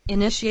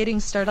Initiating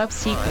startup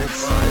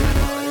sequence.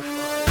 5,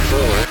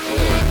 4,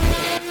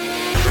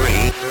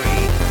 3,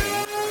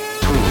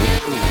 2,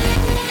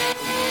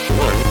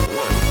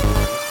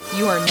 1.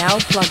 You are now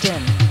plugged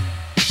in.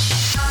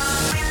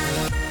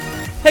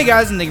 Hey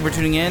guys, and thank you for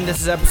tuning in.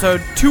 This is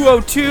episode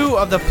 202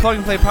 of the Plug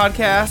and Play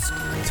podcast.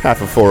 It's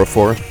half of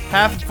 404.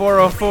 Half of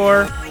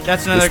 404.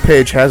 That's another. This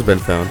page has been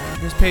found.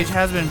 This page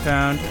has been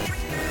found.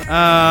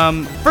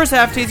 First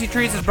half, Tasty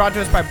Treats is brought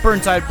to us by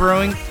Burnside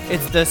Brewing.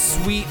 It's the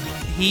Sweet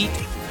Heat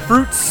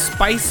Fruit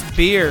Spice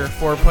Beer,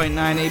 4.9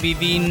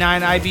 ABV,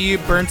 9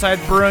 IBU. Burnside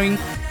Brewing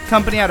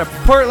Company out of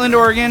Portland,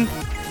 Oregon.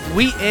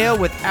 Wheat ale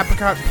with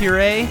apricot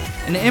puree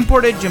and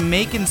imported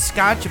Jamaican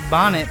Scotch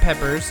bonnet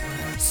peppers.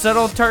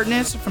 Subtle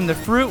tartness from the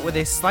fruit with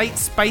a slight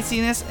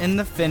spiciness in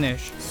the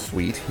finish.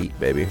 Sweet heat,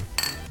 baby.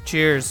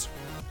 Cheers.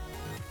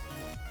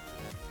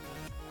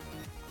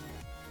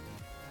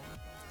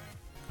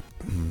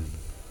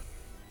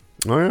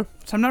 Oh, yeah?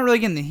 So I'm not really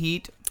getting the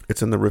heat.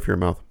 It's in the roof of your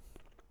mouth.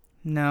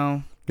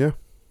 No. Yeah.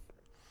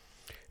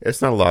 It's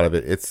not a lot of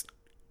it. It's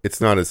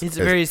not as... It's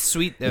very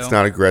sweet, though. It's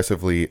not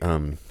aggressively...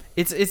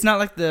 It's not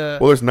like the...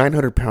 Well, there's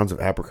 900 pounds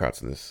of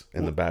apricots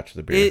in the batch of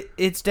the beer.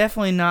 It's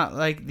definitely not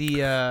like the...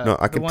 no,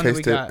 I can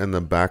taste it in the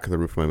back of the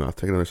roof of my mouth.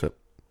 Take another sip.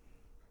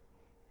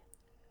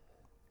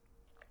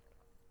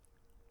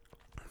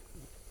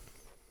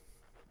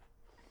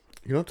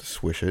 You don't have to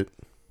swish it.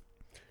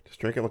 Just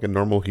drink it like a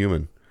normal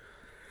human.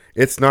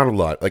 It's not a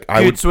lot. Like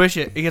I would swish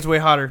it. It gets way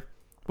hotter.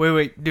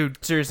 Wait,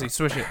 dude. Seriously,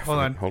 swish it. Hold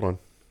on.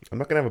 I'm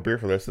not gonna have a beer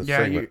for this.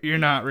 Yeah, you're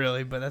not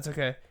really, but that's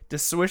okay.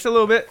 Just swish a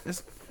little bit.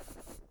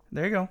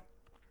 There you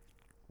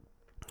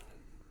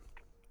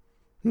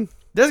go.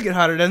 Does get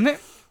hotter, doesn't it?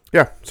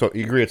 Yeah. So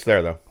you agree it's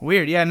there though.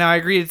 Weird. Yeah. No, I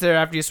agree it's there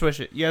after you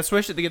swish it. You gotta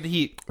swish it to get the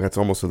heat. That's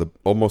almost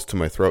to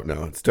my throat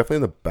now. It's definitely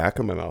in the back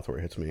of my mouth where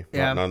it hits me.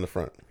 Yeah. Not in the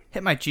front.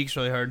 Hit my cheeks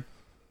really hard.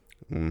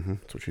 Mm-hmm.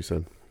 That's what she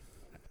said.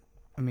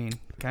 I mean,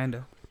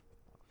 kinda.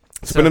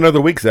 It's been another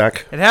week,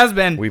 Zach. It has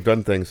been. We've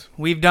done things.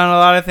 We've done a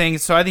lot of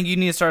things, so I think you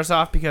need to start us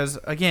off because,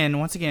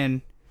 once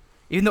again,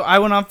 even though I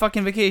went on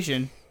fucking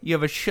vacation, you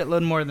have a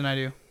shitload more than I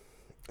do.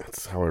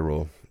 That's how I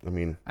roll. I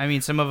mean,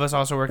 some of us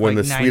also work when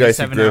like the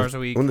 97 hours a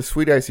week. When the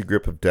sweet icy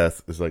grip of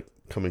death is like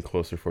coming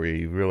closer for you,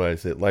 you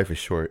realize that life is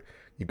short.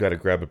 You got to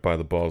grab it by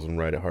the balls and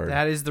ride it hard.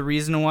 That is the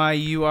reason why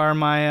you are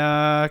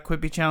my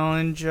Quippy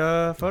Challenge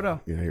photo.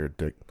 Yeah, you're a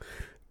dick.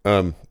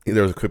 There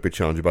was a Quippy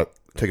Challenge about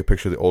take a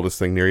picture of the oldest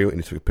thing near you, and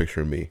you took a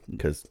picture of me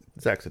because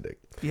Zach's a dick.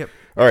 Yep.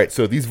 All right,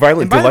 so these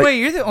violent. And by the way,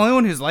 you're the only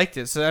one who's liked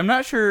it, so I'm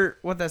not sure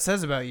what that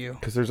says about you.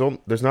 Because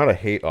there's not a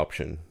hate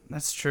option.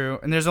 That's true,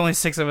 and there's only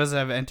 6 of us that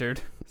have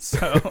entered.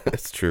 So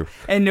that's true.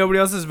 And nobody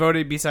else has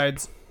voted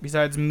besides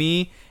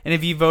me. And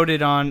if you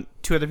voted on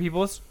 2 other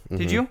people's,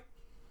 did you?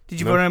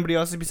 Did you vote on anybody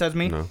else besides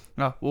me? No.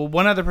 Oh, well,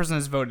 1 other person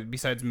has voted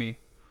besides me.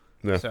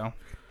 No. So.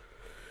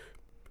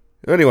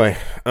 Anyway.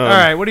 All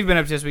right, what have you been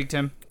up to this week,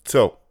 Tim?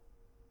 So,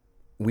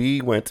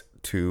 we went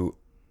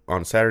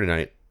on Saturday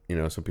night,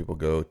 some people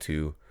go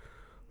to,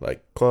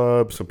 like,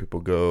 clubs, some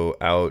people go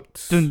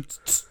out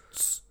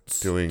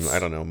doing, I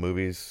don't know,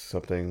 movies,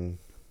 something.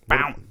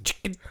 I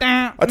took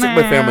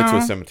my family to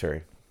a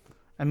cemetery.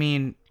 I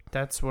mean,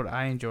 that's what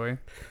I enjoy.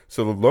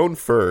 So, the Lone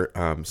Fir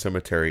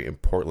Cemetery in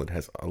Portland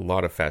has a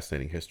lot of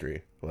fascinating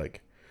history.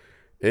 Like,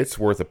 it's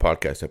worth a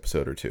podcast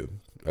episode or 2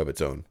 of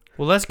its own.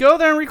 Well, let's go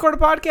there and record a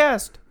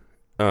podcast.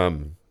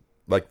 Will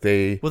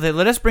they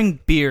let us bring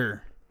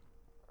beer?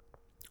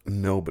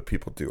 No, but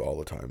people do all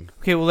the time.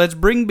 Okay, well, let's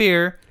bring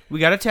beer. We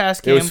got a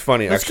task cam. It was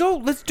funny. Let's go.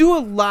 Let's do a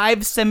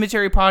live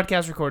cemetery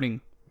podcast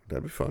recording.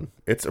 That'd be fun.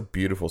 It's a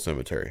beautiful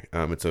cemetery.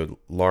 It's a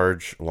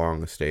large,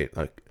 long estate.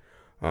 Like,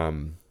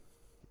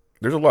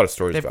 there's a lot of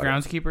stories about it. They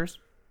have groundskeepers?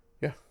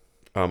 Yeah.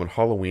 On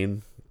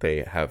Halloween,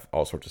 they have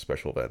all sorts of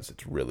special events.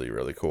 It's really,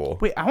 really cool.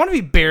 Wait, I want to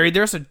be buried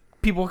there so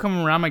people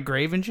come around my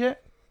grave and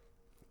shit?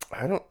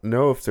 I don't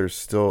know if there's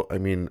still... I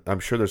mean, I'm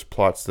sure there's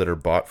plots that are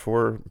bought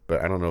for, but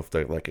I don't know if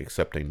they're, like,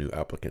 accepting new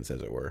applicants,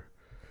 as it were.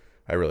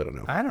 I really don't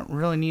know. I don't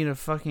really need I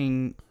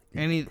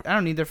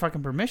don't need their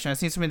fucking permission. I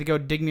just need somebody to go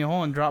dig me a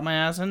hole and drop my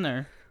ass in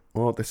there.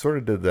 Well, they sort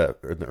of did that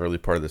in the early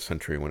part of the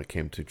century when it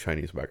came to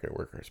Chinese migrant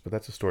workers, but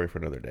that's a story for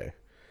another day.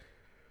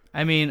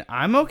 I mean,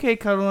 I'm okay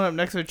cuddling up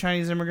next to a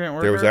Chinese immigrant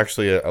worker. There was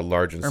actually a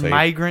large insane... Or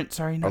migrant,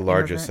 sorry. A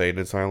large insane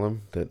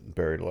asylum that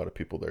buried a lot of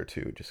people there,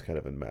 too, just kind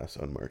of in mass,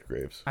 unmarked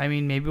graves. I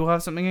mean, maybe we'll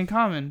have something in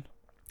common.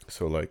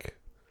 So, like...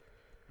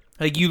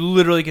 Like, you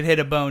literally could hit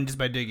a bone just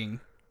by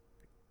digging.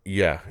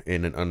 Yeah,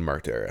 in an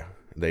unmarked area.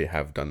 They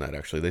have done that,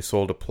 actually. They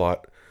sold a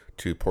plot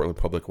to Portland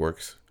Public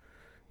Works,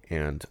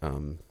 and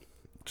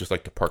just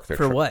like to park their...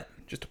 For what?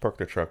 Just to park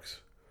their trucks.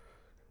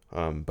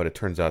 But it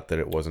turns out that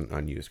it wasn't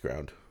unused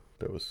ground.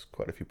 There was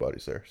quite a few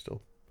bodies there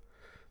still.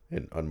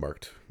 In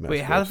unmarked mass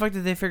Wait, how the graves. fuck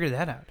did they figure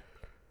that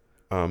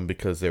out?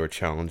 Because they were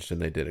challenged and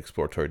they did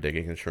exploratory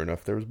digging, and sure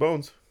enough, there was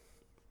bones.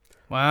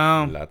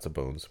 Wow. Lots of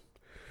bones.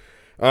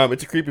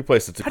 It's a creepy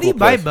place. It's a How cool do you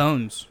buy place.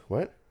 bones?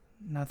 What?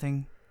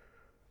 Nothing.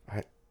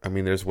 I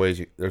mean, there's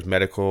ways. There's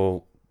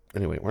medical.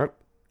 Anyway,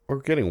 we're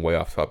we're getting way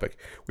off topic.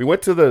 We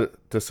went to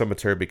the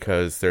cemetery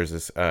because there's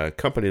this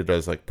company that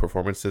does like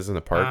performances in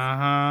the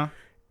park.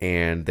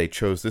 And they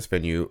chose this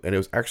venue, and it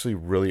was actually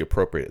really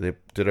appropriate. They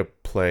did a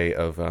play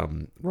of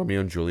Romeo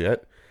and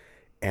Juliet,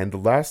 and the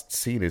last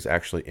scene is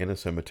actually in a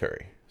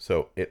cemetery.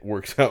 So it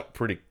works out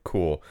pretty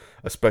cool,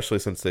 especially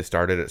since they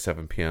started at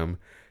 7 p.m.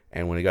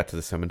 And when it got to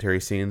the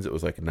cemetery scenes, it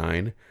was like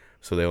 9.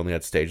 So they only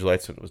had stage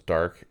lights, and it was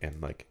dark.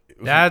 And like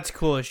that's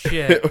cool as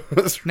shit.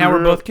 Now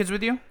we're both kids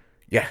with you?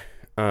 Yeah.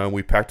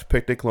 We packed a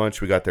picnic lunch.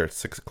 We got there at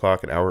 6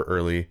 o'clock, an hour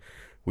early.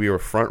 We were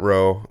front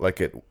row,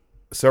 like at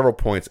several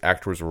points,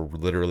 actors were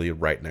literally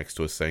right next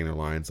to us saying their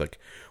lines. Like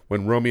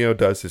when Romeo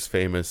does his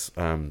famous,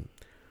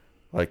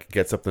 like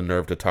gets up the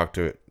nerve to talk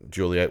to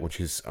Juliet when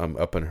she's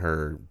up in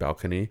her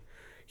balcony,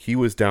 he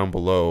was down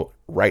below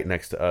right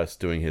next to us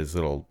doing his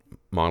little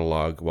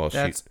monologue while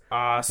awesome.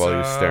 While he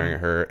was staring at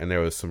her. And there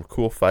was some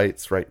cool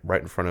fights right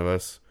in front of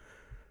us.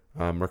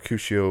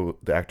 Mercutio,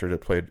 the actor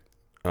that played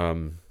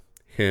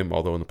him,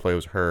 although in the play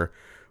was her,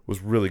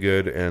 was really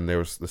good. And there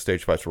was the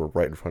stage fights were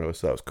right in front of us,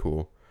 so that was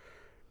cool.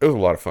 It was a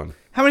lot of fun.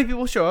 How many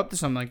people show up to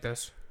something like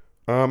this?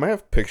 I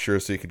have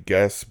pictures so you could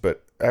guess,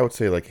 but I would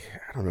say like,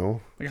 I don't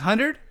know. Like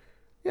 100?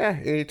 Yeah,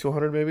 80 to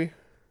 100 maybe.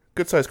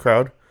 Good sized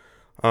crowd.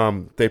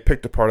 They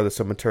picked a part of the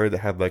cemetery that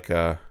had like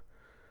a,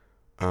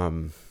 I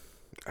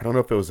don't know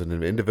if it was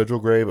an individual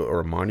grave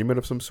or a monument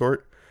of some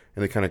sort,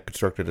 and they kind of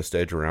constructed a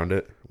stage around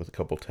it with a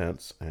couple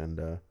tents, and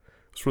it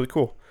was really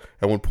cool.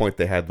 At one point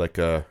they had like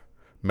a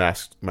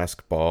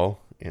masked ball,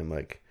 and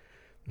like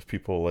there's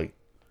people like,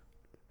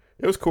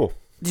 it was cool.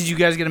 Did you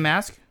guys get a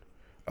mask?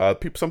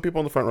 Some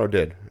people in the front row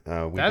did.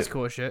 That's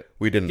cool as shit.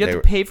 We didn't. You have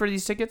to pay for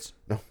these tickets?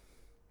 No.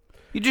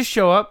 You just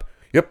show up?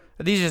 Yep.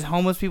 Are these just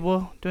homeless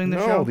people doing the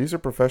show? No, these are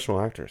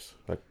professional actors.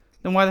 Like,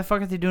 then why the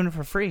fuck are they doing it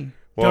for free?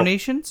 Well,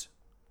 Donations?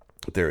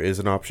 There is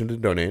an option to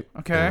donate.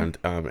 Okay. And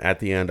at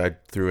the end, I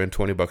threw in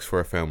 $20 for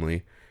a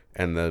family,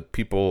 and the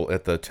people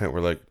at the tent were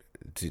like,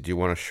 "Do you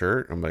want a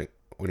shirt?" I'm like,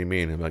 "What do you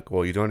mean?" I'm like,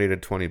 "Well, you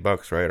donated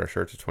 $20, right? Our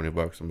shirts are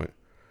 $20." I'm like,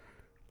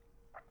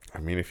 I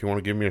mean, if you want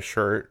to give me a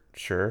shirt,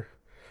 sure.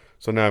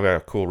 So now I've got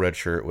a cool red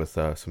shirt with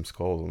some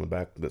skulls on the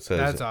back that says...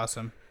 That's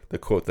awesome. The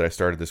quote that I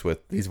started this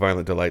with, "These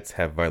violent delights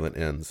have violent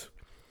ends."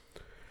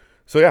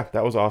 So yeah,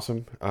 that was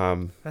awesome.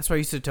 That's what I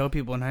used to tell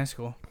people in high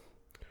school.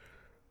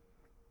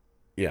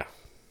 Yeah.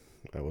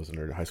 I was a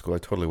nerd in high school. I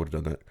totally would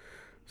have done that.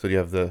 So do you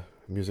have the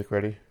music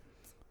ready?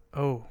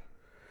 Oh.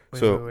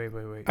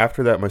 Wait.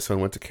 After that, my son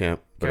went to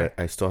camp, but Okay.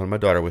 I still had my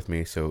daughter with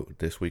me. So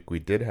this week we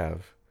did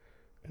have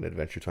an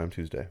Adventure Time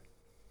Tuesday.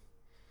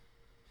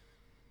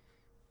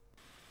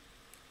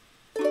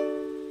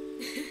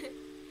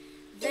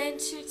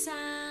 Adventure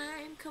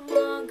time, come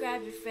on,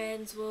 grab your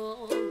friends,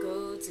 we'll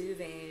go to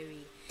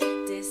very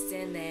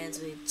distant lands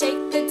with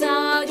Jake the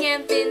dog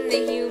and Finn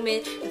the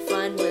human. The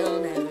fun will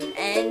never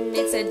end,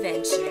 it's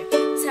adventure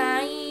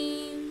time.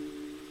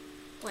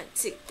 1,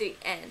 2, 3,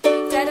 and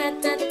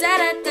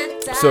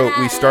da-da-da-da-da-da-da. So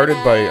we started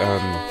by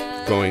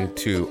going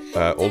to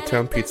Old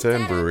Town Pizza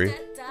and Brewery.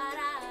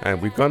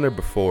 And we've gone there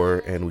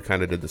before, and we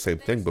kind of did the same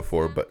thing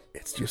before, but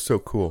it's just so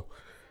cool.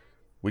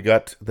 We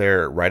got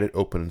there right at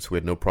open, so we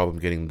had no problem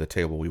getting the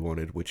table we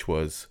wanted, which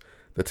was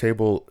the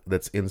table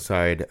that's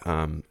inside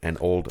an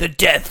old... The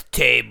death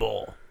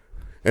table.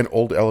 An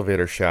old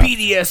elevator shaft.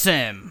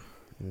 BDSM.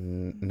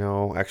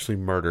 No, actually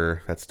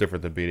murder. That's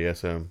different than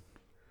BDSM.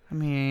 I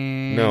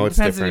mean... No, it's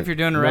depends on different. if you're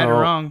doing it right or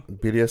wrong.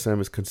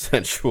 BDSM is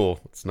consensual.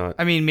 It's not...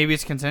 I mean, maybe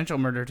it's consensual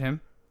murder, Tim.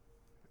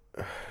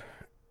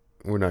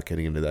 We're not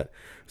getting into that.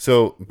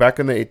 So, back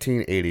in the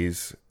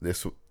 1880s,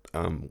 this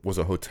was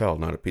a hotel,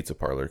 not a pizza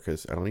parlor,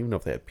 because I don't even know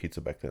if they had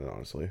pizza back then,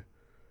 honestly.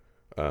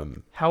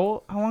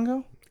 How long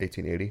ago?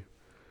 1880.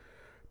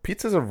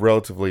 Pizza's a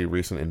relatively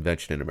recent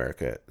invention in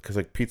America, because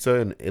like pizza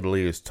in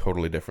Italy is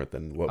totally different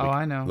than what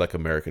I know. Like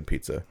American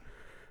pizza.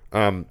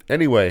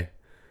 Anyway,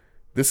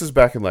 this is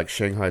back in like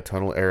Shanghai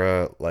Tunnel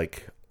era.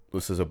 Like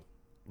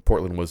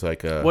Portland was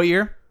like a... What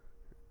year?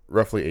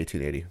 Roughly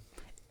 1880.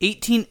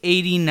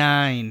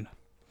 1889.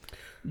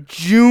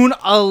 June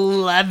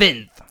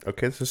 11th.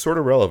 Okay, this is sort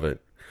of relevant.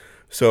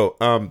 So,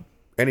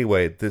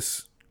 anyway,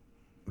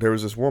 there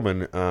was this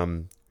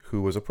woman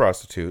who was a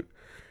prostitute,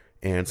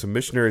 and some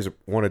missionaries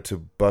wanted to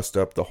bust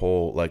up the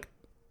whole like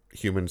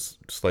human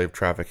slave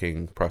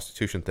trafficking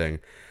prostitution thing,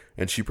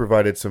 and she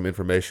provided some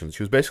information.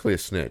 She was basically a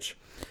snitch.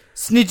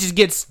 Snitches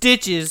get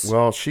stitches.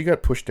 Well, she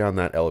got pushed down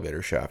that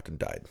elevator shaft and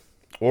died.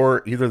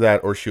 Or either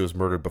that or she was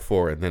murdered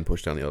before and then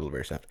pushed down the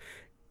elevator shaft.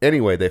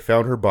 Anyway, they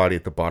found her body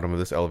at the bottom of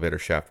this elevator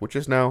shaft, which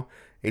is now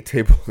a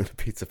table in a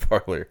pizza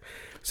parlor.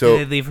 So,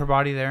 did they leave her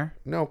body there?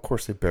 No, of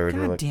course they buried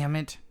her. God like, damn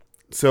it.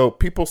 So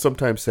people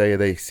sometimes say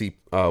they see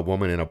a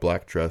woman in a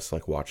black dress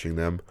like watching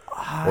them.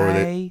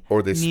 I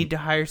need to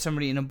hire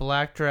somebody in a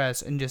black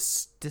dress and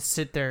just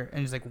sit there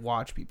and just like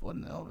watch people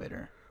in the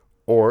elevator.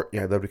 Or,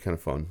 yeah, that'd be kind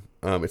of fun.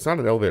 It's not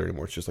an elevator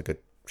anymore. It's just like a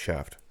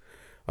shaft.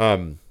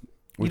 You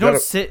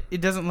don't sit. It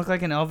doesn't look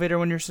like an elevator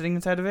when you're sitting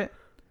inside of it.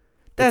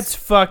 That's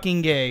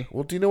fucking gay.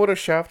 Well, do you know what a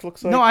shaft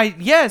looks like? No, I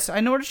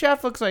know what a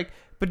shaft looks like,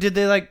 But did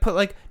they like put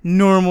like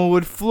normal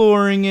wood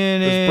flooring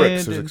in There's it?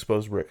 bricks. There's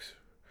exposed bricks.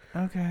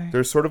 Okay.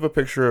 There's sort of a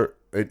picture.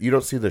 You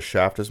don't see the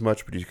shaft as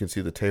much, but you can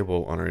see the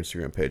table on our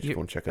Instagram page. You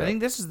want to check it I out.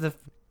 think this is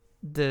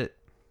the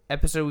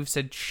episode we've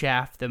said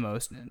shaft the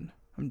most in.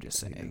 I'm just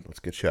saying. Let's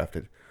get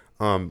shafted.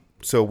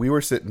 So we were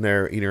sitting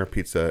there eating our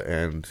pizza,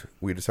 and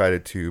we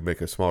decided to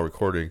make a small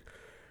recording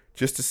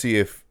just to see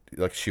if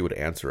like she would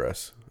answer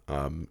us.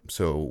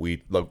 So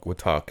we would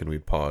talk and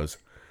we'd pause.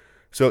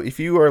 So if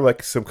you are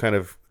like some kind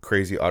of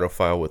crazy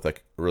audiophile with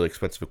like really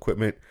expensive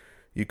equipment,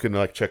 you can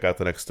like check out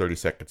the next 30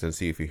 seconds and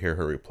see if you hear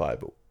her reply.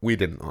 But we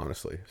didn't,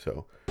 honestly.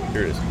 So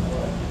here it is.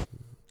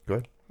 Go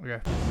ahead. Okay.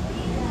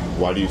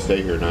 Why do you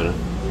stay here, Nana?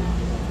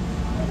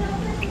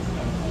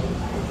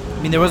 I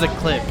mean, there was a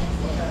clip.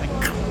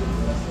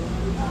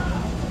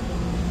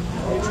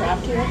 Are you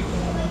trapped here?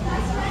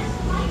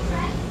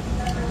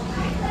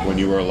 When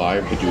you were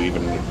alive, did you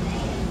even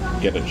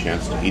get a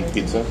chance to eat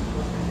pizza?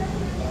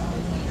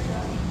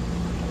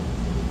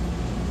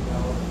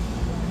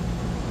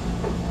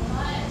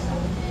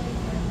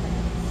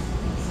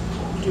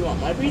 Do you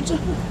want my pizza?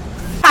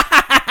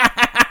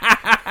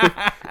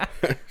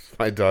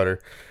 My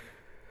daughter.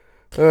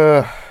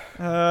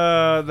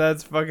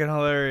 That's fucking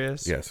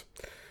hilarious. Yes.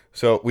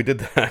 So we did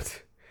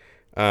that.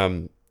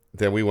 Then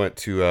we went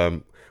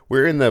to...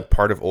 we're in the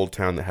part of Old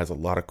Town that has a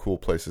lot of cool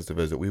places to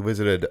visit. We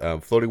visited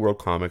Floating World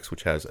Comics,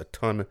 which has a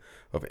ton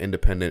of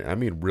independent, I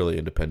mean really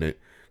independent,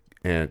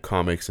 and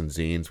comics and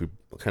zines. We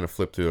kind of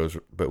flipped through those,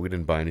 but we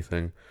didn't buy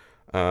anything.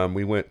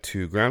 We went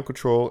to Ground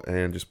Control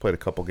and just played a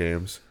couple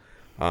games.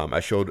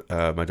 I showed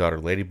my daughter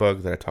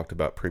Ladybug that I talked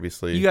about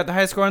previously. You got the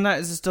high score on that?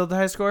 Is it still the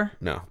high score?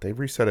 No, they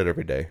reset it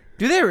every day.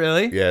 Do they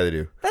really? Yeah, they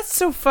do. That's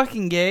so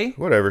fucking gay.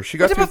 Whatever. She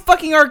What got type of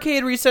fucking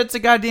arcade resets the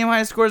goddamn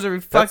high scores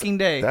every fucking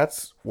day?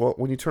 That's well,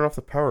 when you turn off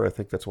the power, I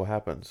think that's what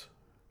happens.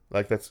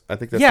 I think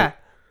that's yeah.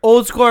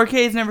 Old school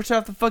arcades never shut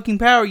off the fucking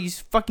power, you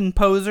fucking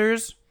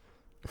posers.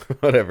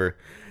 whatever.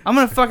 I'm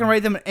gonna fucking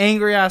write them an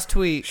angry ass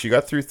tweet. She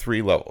got through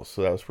 3 levels,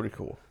 so that was pretty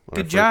cool.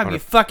 Good job, you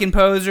fucking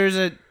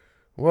posers.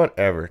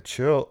 Whatever.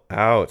 Chill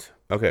out.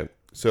 Okay,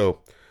 so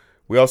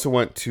we also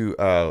went to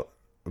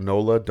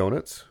NOLA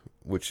Donuts,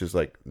 which is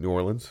like New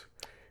Orleans,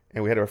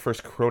 and we had our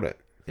first cronut.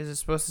 Is it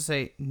supposed to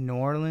say New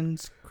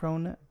Orleans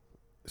cronut?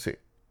 See,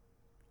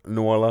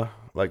 NOLA,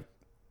 like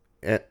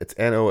it's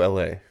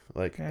NOLA,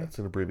 like Okay. that's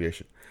an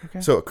abbreviation.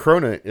 Okay. So a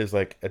cronut is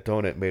like a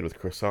donut made with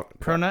croissant.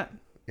 Cronut?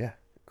 Yeah,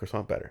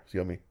 croissant batter. It's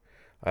yummy.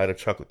 I had a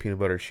chocolate peanut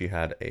butter. She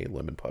had a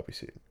lemon poppy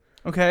seed.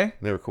 Okay.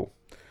 They were cool.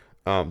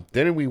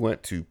 Then we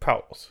went to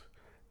Powell's,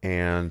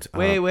 and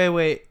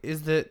Wait.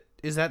 Is that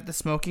the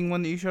smoking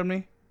one that you showed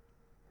me?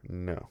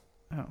 No,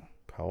 Oh.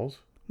 Powell's.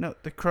 No,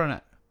 the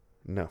cronut.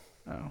 No,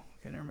 Oh,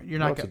 okay, never mind. You're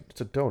no, not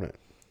it's a donut.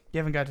 You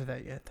haven't got to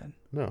that yet then.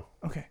 No.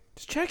 Okay.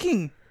 Just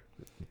checking.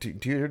 Do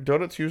your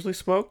donuts usually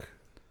smoke?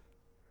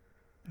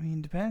 I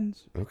mean,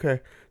 depends. Okay,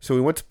 so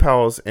we went to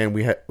Powell's and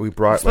we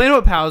brought. Explain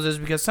what Powell's is,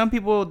 because some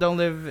people don't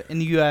live in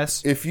the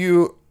U.S. If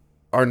you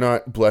are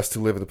not blessed to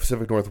live in the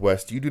Pacific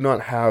Northwest, you do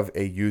not have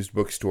a used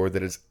bookstore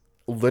that is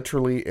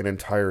literally an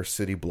entire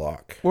city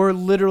block. Or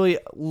literally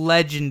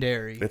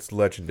legendary. It's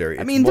legendary.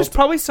 I mean, there's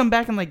probably some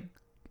back in like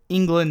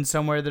England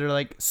somewhere that are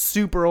like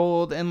super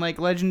old and like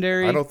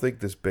legendary. I don't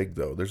think this big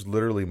though. There's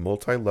literally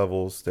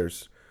multi-levels.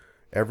 There's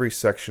every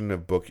section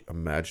of book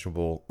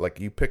imaginable. Like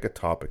you pick a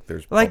topic.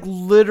 There's like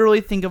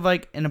literally think of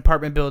like an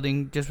apartment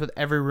building just with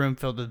every room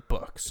filled with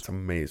books. It's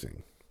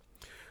amazing.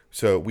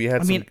 So we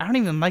had. I mean, I don't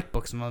even like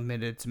books. I'm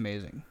admit it's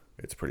amazing.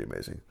 It's pretty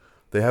amazing.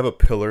 They have a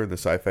pillar in the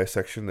sci-fi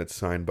section that's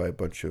signed by a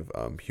bunch of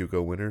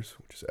Hugo winners,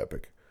 which is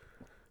epic.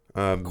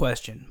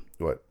 Question: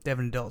 What? They have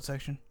an adult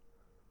section?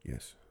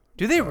 Yes.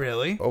 Do they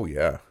really? Oh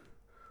yeah.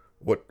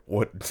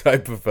 What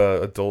type of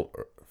adult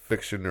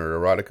fiction or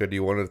erotica do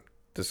you want to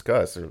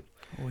discuss? Or...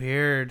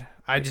 Weird.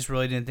 I just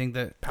really didn't think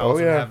that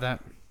Powell's would have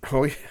that.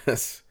 Oh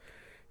yes.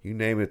 You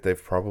name it,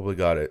 they've probably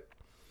got it.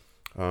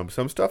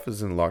 Some stuff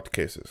is in locked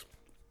cases.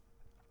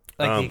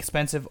 Like the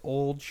expensive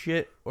old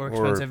shit or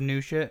expensive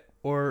new shit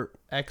or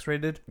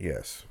X-rated?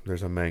 Yes.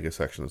 There's a manga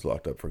section that's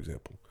locked up, for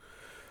example.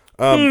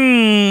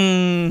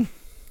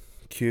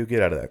 Q,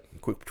 get out of that.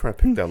 Quit trying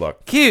to pick that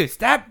lock. Q,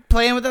 stop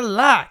playing with the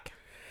lock.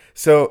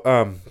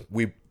 So,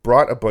 we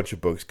brought a bunch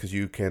of books because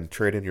you can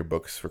trade in your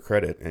books for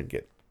credit and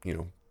get,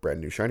 brand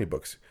new shiny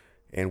books.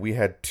 And we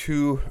had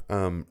 2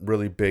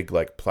 really big,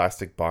 like,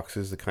 plastic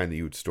boxes, the kind that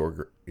you would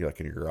store, like,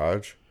 in your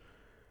garage.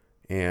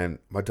 And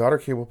my daughter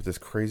came up with this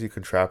crazy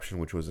contraption,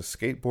 which was a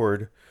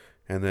skateboard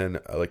and then,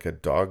 like, a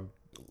dog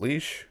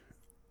leash,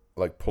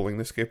 like, pulling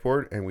the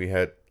skateboard. And we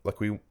had, like,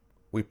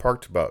 we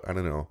parked about, I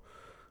don't know,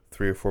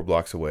 3 or 4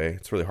 blocks away.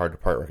 It's really hard to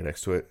park right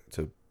next to it. It's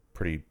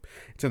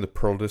in the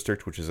Pearl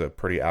District, which is a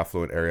pretty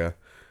affluent area.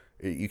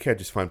 You can't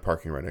just find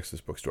parking right next to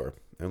this bookstore,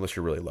 unless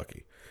you're really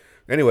lucky.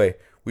 Anyway,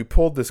 we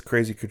pulled this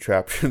crazy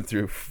contraption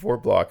through 4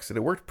 blocks, and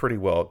it worked pretty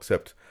well,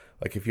 except,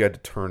 like, if you had to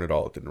turn it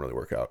all, it didn't really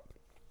work out.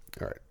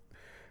 All right.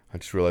 I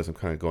just realized I'm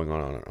kind of going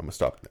on. I'm going to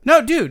stop.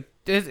 No, dude.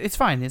 It's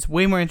fine. It's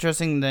way more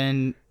interesting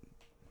than...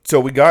 So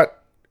we got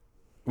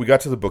we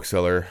got to the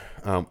bookseller.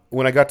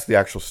 When I got to the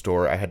actual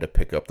store, I had to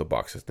pick up the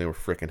boxes. They were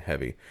freaking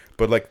heavy.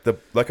 But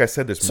like I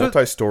said, there's So,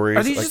 multi-stories.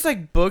 Are these just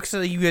like books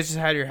that you guys just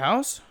had at your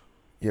house?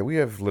 Yeah, we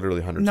have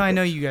literally hundreds. No, of I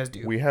know books. you guys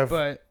do. We have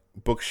but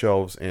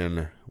bookshelves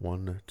in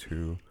 1,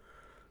 2,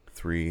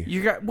 3.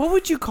 you got. What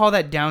would you call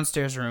that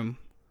downstairs room?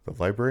 The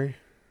library.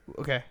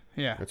 Okay,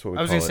 yeah. That's what we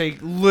I was call gonna say.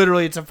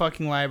 Literally, it's a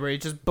fucking library.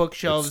 It's just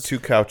bookshelves. It's 2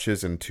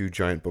 couches and 2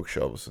 giant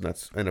bookshelves,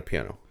 and a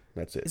piano.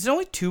 That's it. Is it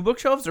only 2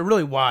 bookshelves? They're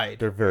really wide.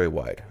 They're very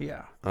wide.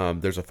 Yeah.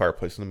 There's a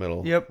fireplace in the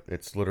middle. Yep.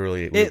 It's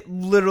literally. It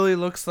literally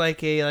looks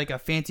like a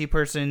fancy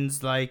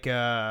person's like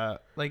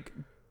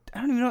I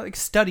don't even know, like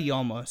study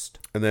almost.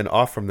 And then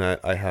off from that,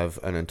 I have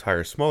an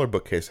entire smaller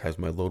bookcase that has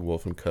my Lone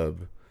Wolf and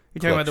Cub. You're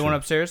talking about the one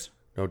upstairs?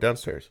 No,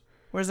 downstairs.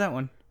 Where's that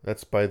one?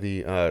 That's by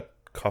the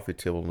coffee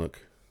table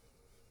nook.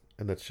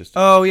 And that's just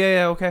Oh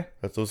yeah, okay.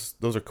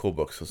 those are cool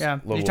books. Those Yeah.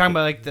 Lone You're Wolf talking and-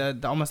 about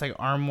like the almost like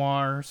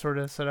armoire sort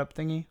of setup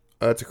thingy?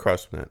 it's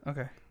across from that.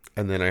 Okay.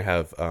 And then I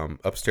have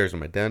upstairs in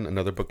my den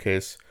another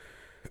bookcase.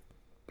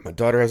 My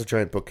daughter has a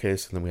giant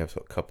bookcase, and then we have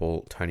a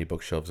couple tiny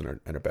bookshelves in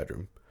our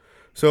bedroom.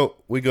 So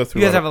we go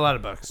through. You guys have a lot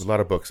of books. A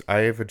lot of books.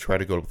 I even tried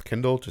to go with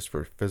Kindle just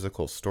for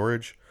physical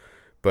storage,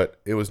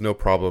 but it was no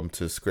problem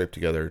to scrape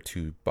together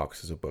 2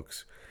 boxes of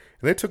books.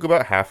 And they took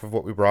about half of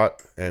what we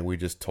brought, and we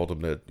just told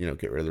them to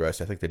get rid of the rest.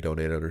 I think they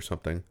donated or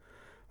something.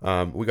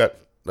 We got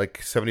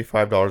like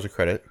 $75 of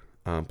credit,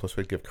 plus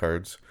we had gift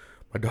cards.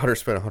 My daughter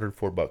spent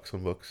 $104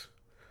 on books.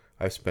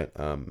 I spent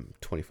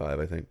 $25,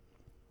 I think,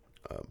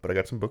 but I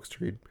got some books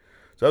to read,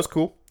 so that was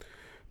cool.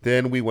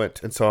 Then we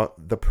went and saw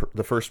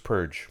the first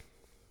Purge.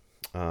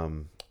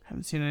 Haven't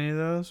seen any of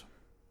those.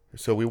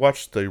 So we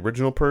watched the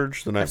original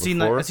Purge the night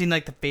before. I've seen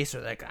like the face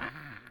of like.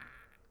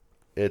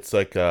 It's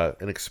like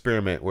an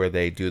experiment where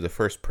they do the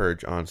first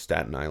Purge on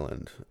Staten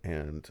Island,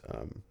 and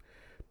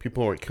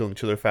people weren't killing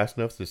each other fast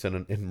enough to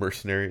send in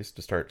mercenaries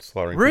to start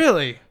slaughtering.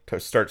 Really? To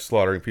start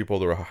slaughtering people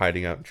that were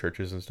hiding out in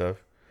churches and stuff.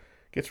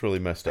 Gets really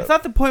messed I up.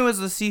 thought the point was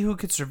to see who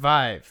could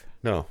survive.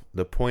 No,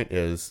 the point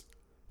is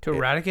To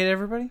eradicate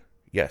everybody?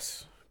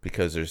 yes,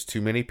 because there's too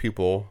many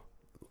people,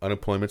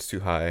 unemployment's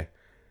too high,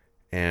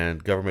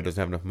 and government doesn't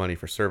have enough money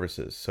for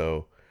services.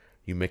 So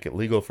you make it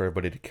legal for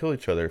everybody to kill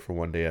each other for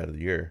one day out of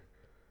the year.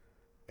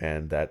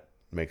 And that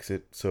makes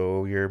it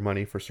so your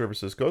money for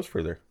services goes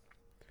further.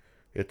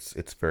 It's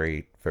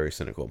very, very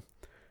cynical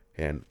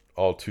and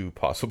all too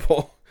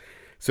possible.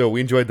 So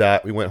we enjoyed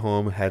that. We went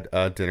home, had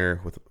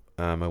dinner with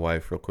my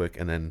wife real quick,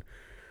 and then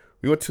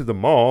we went to the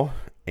mall,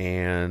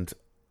 and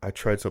I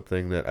tried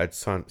something that I'd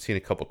seen a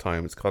couple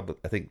times. It's called,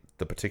 I think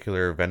the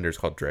particular vendor is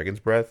called Dragon's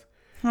Breath.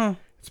 Huh.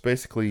 It's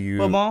basically you...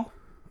 What mall?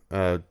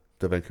 The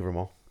Vancouver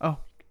Mall. Oh.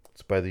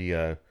 It's by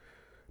the...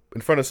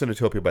 in front of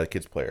Cinetopia by the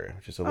Kids Play Area,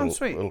 which is a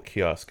little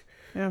kiosk.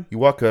 Yeah. You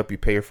walk up, you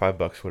pay your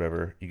 $5,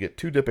 whatever. You get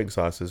 2 dipping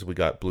sauces. We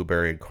got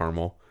blueberry and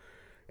caramel.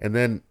 And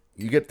then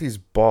you get these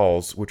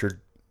balls, which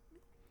are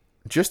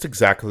just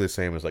exactly the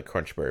same as like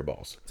Crunch Berry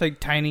balls. It's like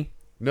tiny.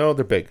 No,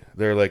 they're big.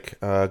 They're like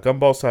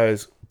gumball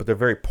size, but they're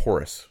very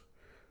porous.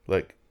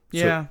 Like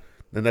Yeah.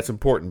 And that's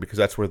important because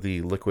that's where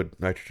the liquid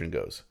nitrogen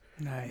goes.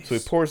 Nice. So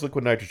he pours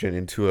liquid nitrogen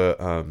into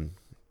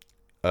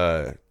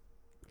a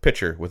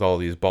pitcher with all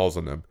these balls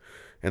in them,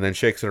 and then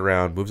shakes it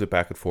around, moves it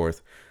back and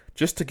forth,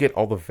 just to get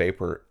all the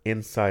vapor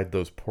inside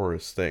those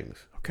porous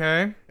things.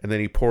 Okay. And then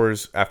he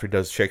pours, after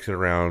he shakes it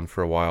around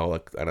for a while,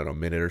 like, I don't know, a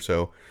minute or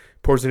so,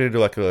 pours it into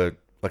like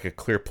a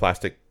clear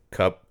plastic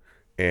cup,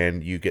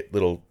 and you get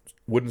little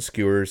wooden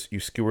skewers. You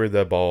skewer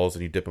the balls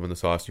and you dip them in the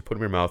sauce. You put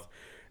them in your mouth,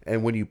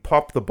 and when you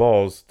pop the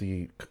balls,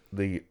 when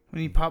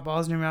you pop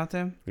balls in your mouth,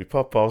 Tim? you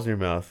pop balls in your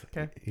mouth,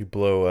 Okay. you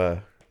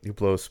blow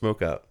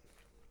smoke out.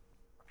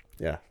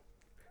 Yeah,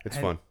 it's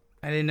fun.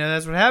 I didn't know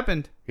that's what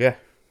happened. Yeah,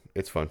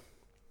 it's fun.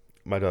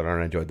 My daughter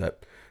and I enjoyed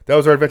that. That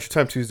was our Adventure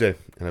Time Tuesday,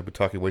 and I've been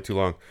talking way too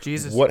long.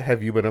 Jesus. What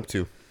have you been up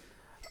to?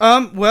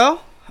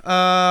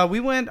 We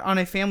went on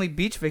a family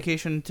beach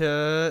vacation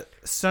to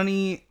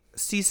sunny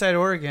Seaside,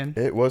 Oregon.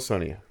 It was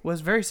sunny. It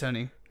was very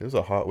sunny. It was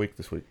a hot week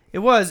this week. It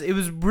was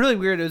really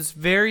weird. It was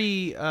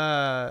very,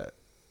 I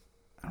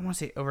don't want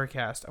to say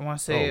overcast. I want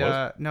to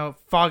say, no,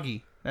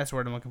 foggy. That's the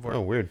word I'm looking for.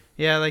 Oh, weird.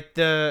 Yeah, like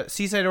the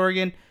Seaside,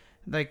 Oregon,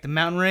 like the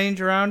mountain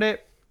range around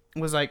it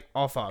was like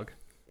all fog.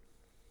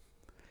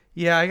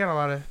 Yeah, I got a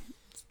lot of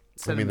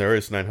sediment. I mean, there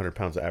is 900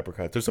 pounds of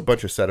apricot. There's a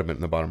bunch of sediment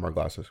in the bottom of our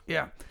glasses.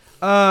 Yeah.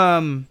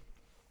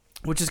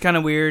 Which is kind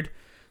of weird.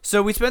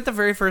 So we spent the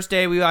very first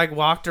day, we like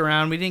walked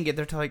around. We didn't get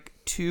there till like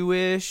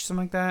 2-ish,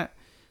 something like that.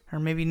 Or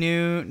maybe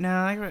noon.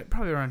 No, like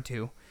probably around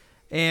 2.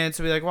 And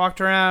so we like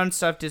walked around,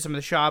 stuff, did some of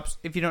the shops.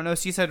 If you don't know,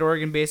 Seaside,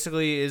 Oregon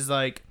basically is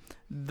like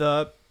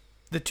the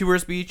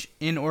tourist beach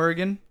in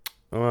Oregon.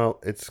 Well,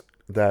 it's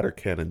that or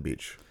Cannon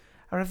Beach.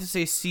 I would have to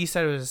say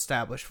Seaside was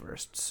established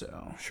first,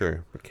 so.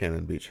 Sure, but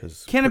Cannon Beach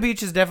has Cannon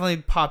Beach has definitely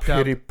popped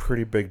up.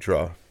 pretty big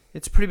draw.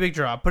 It's a pretty big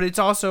drop, but it's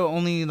also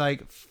only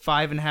like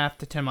 5.5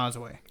 to 10 miles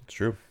away. It's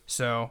true.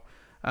 So,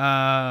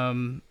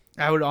 I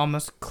would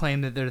almost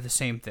claim that they're the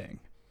same thing.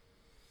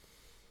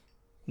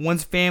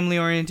 One's family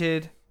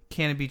oriented,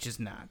 Cannon Beach is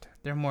not.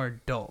 They're more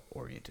adult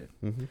oriented.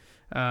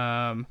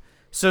 Mm-hmm.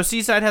 So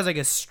Seaside has like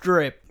a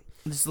strip.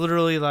 It's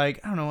literally like,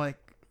 I don't know, like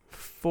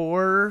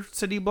 4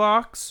 city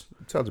blocks.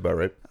 Sounds about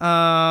right.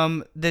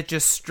 That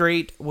just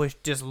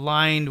just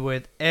lined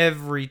with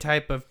every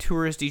type of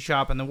touristy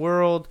shop in the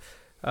world,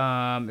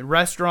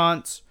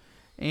 restaurants.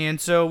 And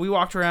so we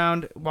walked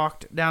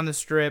down the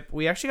strip.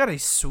 We actually got a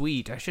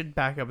suite. I should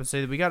back up and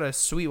say that we got a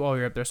suite while we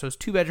were up there. So it's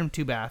 2-bedroom,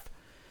 2-bath,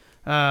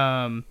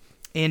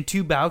 and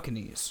 2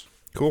 balconies.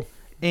 Cool.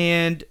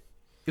 And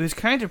it was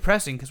kind of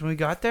depressing because when we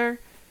got there,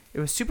 it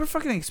was super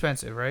fucking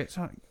expensive, right?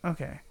 So,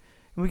 okay.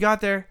 When we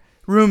got there,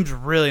 room's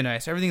really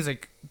nice. Everything's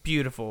like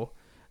beautiful.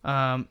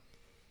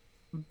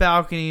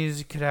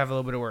 Balconies could have a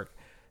little bit of work.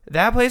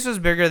 That place was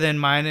bigger than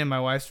mine and my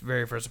wife's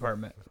very first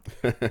apartment.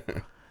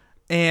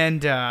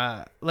 And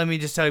let me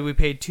just tell you, we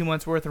paid 2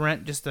 months worth of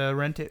rent just to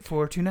rent it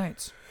for 2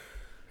 nights.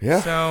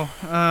 Yeah. So,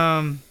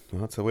 well,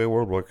 that's the way the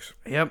world works.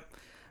 Yep.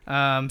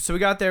 So we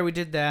got there, we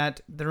did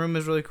that. The room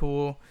was really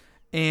cool,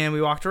 and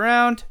we walked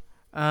around.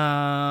 We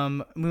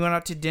went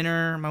out to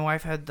dinner. My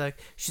wife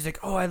she's like,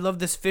 "Oh, I love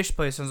this fish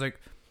place." I was like,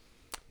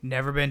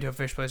 "Never been to a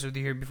fish place with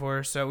you here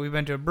before." So we've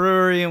been to a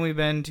brewery and we've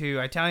been to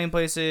Italian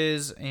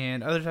places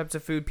and other types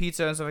of food,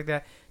 pizza and stuff like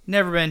that.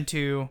 Never been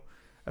to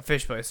a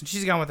fish place. And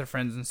she's gone with her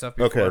friends and stuff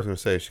before. Okay, I was gonna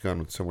say she's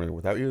gone somewhere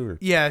without you. Or?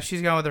 Yeah,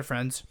 she's gone with her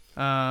friends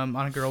on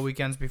a girl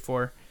weekends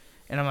before.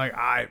 And I'm like,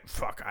 I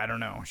don't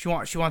know. She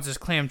wants this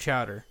clam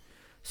chowder.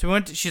 So we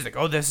went. She's like,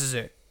 "Oh, this is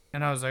it."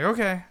 And I was like,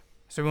 "Okay."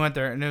 So we went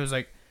there, and it was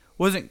like,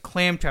 wasn't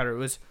clam chowder. It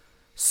was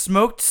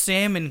smoked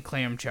salmon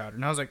clam chowder.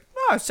 And I was like,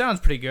 "Oh, it sounds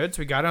pretty good." So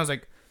we got it. I was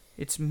like,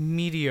 "It's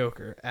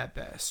mediocre at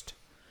best."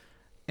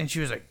 And she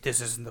was like, "This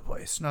isn't the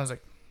place." And I was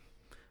like,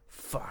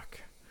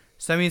 "Fuck."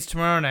 So that means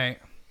tomorrow night,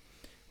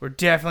 we're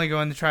definitely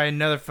going to try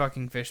another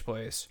fucking fish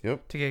place.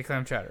 Yep. To get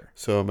clam chowder.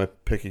 So am I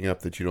picking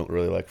up that you don't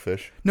really like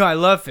fish? No, I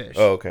love fish.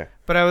 Oh, okay.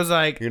 But I was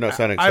like, You're not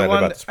sounding excited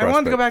about this I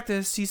wanted to go prospect. back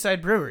to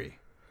Seaside Brewery.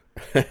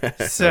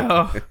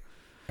 So,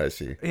 I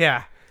see.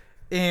 yeah.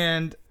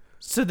 And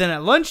so then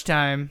at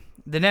lunchtime,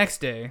 the next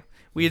day,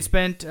 we had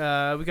spent,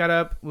 we got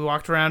up, we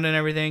walked around and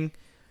everything,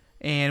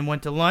 and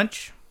went to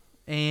lunch,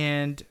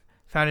 and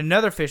found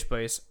another fish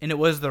place, and it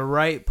was the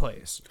right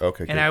place.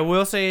 Okay, And good. I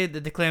will say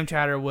that the clam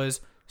chowder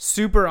was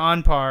super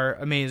on par,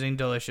 amazing,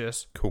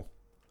 delicious. Cool.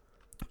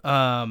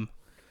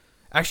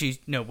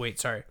 Actually, no, wait,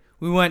 sorry.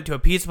 We went to a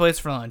pizza place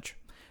for lunch.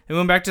 Then we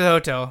went back to the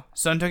hotel.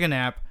 Son took a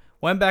nap.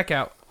 Went back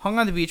out. Hung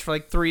on the beach for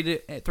like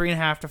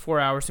 3.5 to 4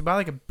 hours. We bought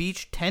like a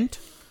beach tent.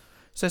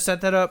 So I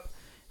set that up.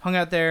 Hung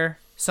out there.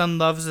 Son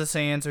loves the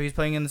sand, so he's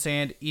playing in the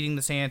sand, eating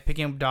the sand,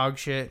 picking up dog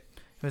shit.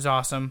 It was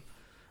awesome.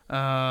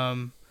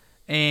 And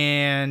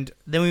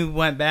then we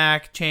went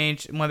back,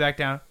 changed, and went back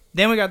down.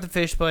 Then we got the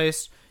fish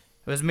place.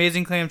 It was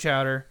amazing clam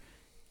chowder.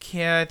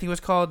 Yeah, I think it was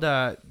called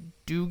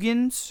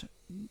Dugan's,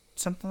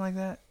 something like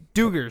that.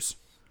 Dugers.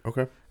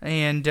 Okay.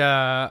 And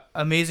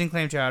amazing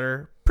clam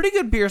chowder. Pretty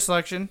good beer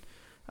selection.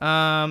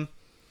 And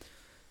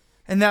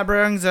that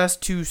brings us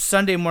to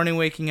Sunday morning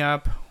waking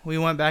up. We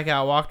went back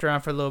out, walked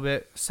around for a little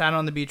bit, sat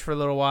on the beach for a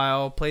little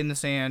while, played in the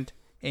sand,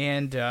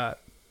 and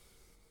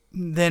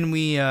then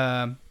we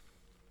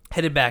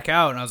headed back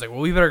out. And I was like, well,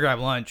 we better grab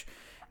lunch.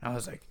 And I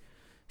was like,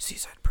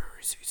 Seaside Brewery.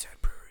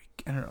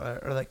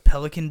 Or like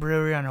Pelican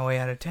Brewery on our way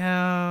out of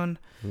town.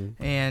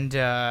 Mm-hmm. And,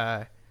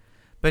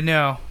 but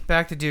no,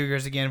 back to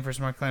Dugers again for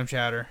some more clam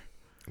chowder.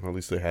 Well, at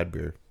least they had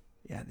beer.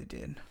 Yeah, they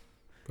did.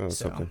 Oh, that's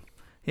So, something.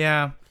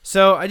 Yeah.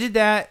 So I did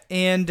that,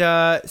 and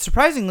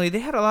surprisingly, they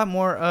had a lot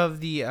more of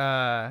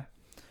the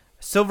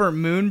Silver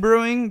Moon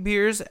Brewing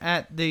beers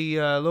at the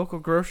local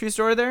grocery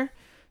store there.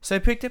 So I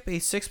picked up a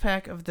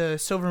 6-pack of the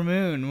Silver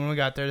Moon when we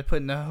got there to put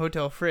in the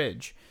hotel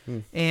fridge.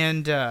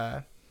 And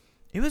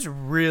it was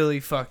really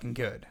fucking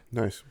good.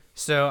 Nice.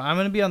 So I'm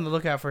going to be on the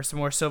lookout for some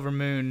more Silver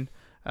Moon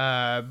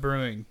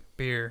brewing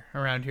beer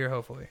around here,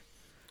 hopefully.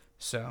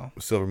 So,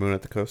 Silver Moon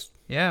at the coast?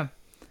 yeah.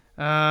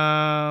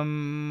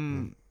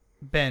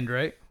 Bend,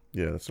 right?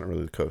 Yeah, that's not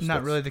really the coast. Not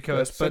That's- really the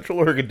coast, That's but Central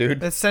Oregon, dude.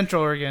 that's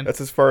Central Oregon.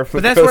 That's as far from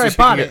But the that's coast where I as you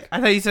can bought get. it.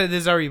 I thought you said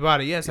this is where you bought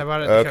it. Yes, I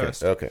bought it at the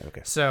coast.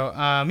 Okay. So,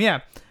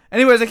 yeah.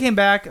 Anyways, I came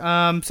back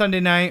Sunday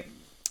night,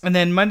 and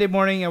then Monday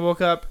morning I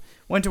woke up,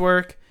 went to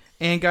work,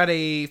 and got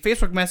a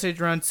Facebook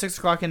message around 6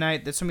 o'clock at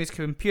night that somebody's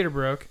computer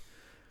broke.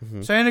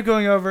 Mm-hmm. So I ended up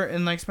going over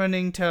and like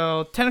spending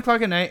till 10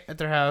 o'clock at night at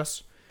their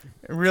house,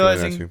 Really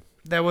realizing nice of you.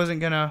 that wasn't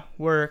going to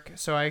work.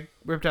 So I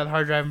ripped out the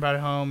hard drive and brought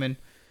it home and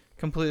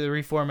completely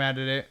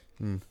reformatted it.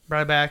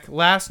 Brought it back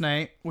last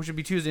night, which would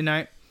be Tuesday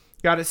night.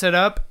 Got it set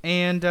up,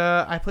 and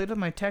I played with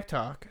my tech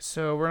talk.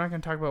 So we're not going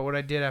to talk about what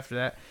I did after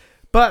that.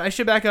 But I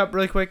should back up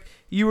really quick.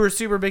 You were a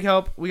super big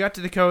help. We got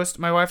to the coast.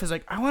 My wife was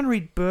like, I want to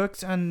read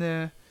books on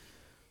the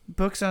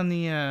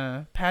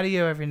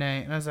patio every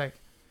night. And I was like,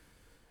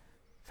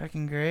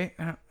 fucking great.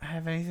 I don't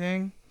have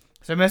anything.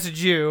 So I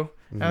messaged you.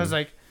 And I was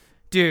like,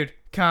 dude,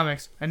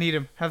 comics. I need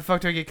them. How the fuck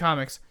do I get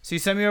comics? So you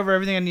sent me over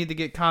everything I need to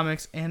get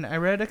comics. And I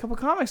read a couple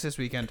comics this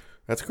weekend.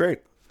 That's great.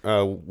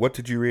 What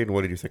did you read and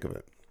what did you think of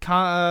it?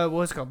 What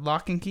was it called?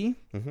 Lock and Key.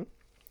 Mhm.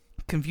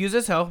 Confused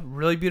as hell.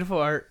 Really beautiful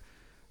art.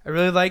 I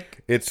really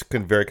like. It's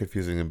very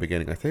confusing in the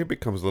beginning. I think it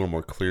becomes a little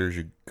more clear as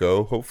you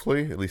go.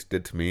 Hopefully, at least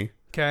did to me.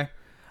 Okay.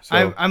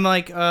 So, I'm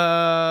like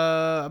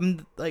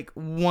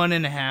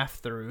 1.5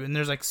 through, and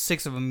there's like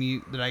 6 of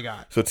them that I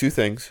got. So 2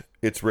 things.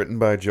 It's written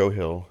by Joe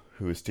Hill,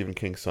 who is Stephen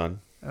King's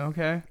son.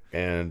 Okay.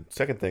 And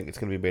second thing, it's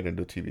going to be made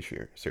into a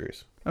TV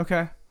series.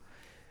 Okay.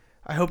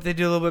 I hope they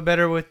do a little bit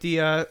better with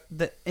the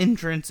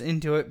entrance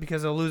into it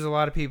because they'll lose a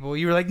lot of people.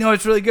 You were like, no,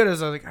 it's really good. I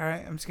was like, all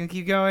right, I'm just gonna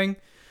keep going.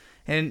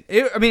 And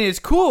it's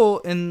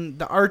cool, and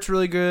the art's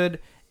really good,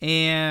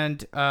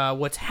 and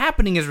what's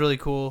happening is really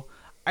cool.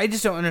 I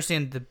just don't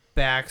understand the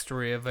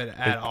backstory of it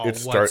at all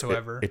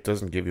whatsoever. It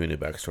doesn't give you any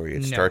backstory.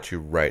 It No. starts you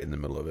right in the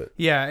middle of it.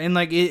 Yeah, and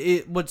like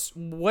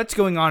what's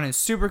going on is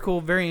super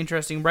cool, very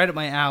interesting, right up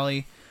my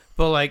alley.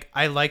 But like,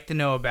 I like to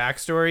know a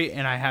backstory,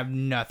 and I have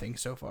nothing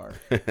so far.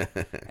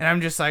 And I'm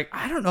just like,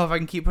 I don't know if I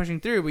can keep pushing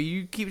through. But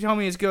you keep telling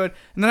me it's good.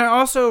 And then I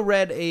also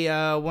read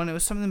a one. It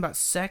was something about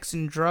sex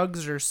and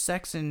drugs or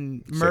sex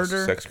and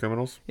murder. Sex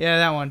criminals? Yeah,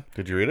 that one.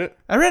 Did you read it?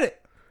 I read it.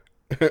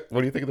 What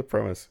do you think of the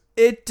premise?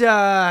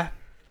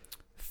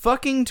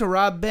 Fucking to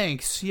rob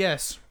banks.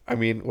 Yes. I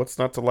mean, what's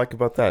not to like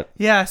about that?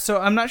 Yeah. So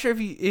I'm not sure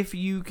if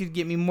you could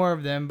get me more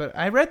of them, but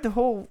I read the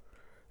whole.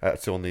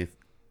 That's the only.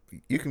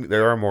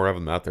 There are more of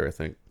them out there, I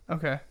think.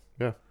 Okay.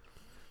 Yeah.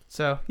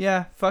 So,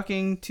 yeah,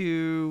 fucking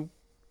to,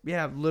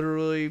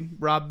 literally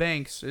rob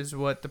banks is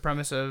what the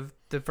premise of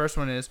the first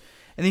one is.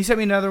 And he sent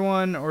me another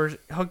one or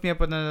hooked me up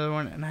with another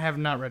one, and I have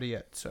not read it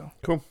yet. So,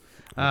 Cool.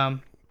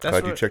 that's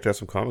Glad you what, checked out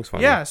some comics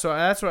finally. yeah, so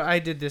that's what I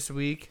did this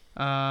week.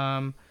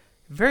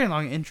 Very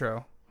long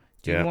intro.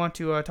 Do you want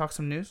to talk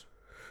some news?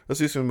 Let's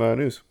do some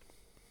news.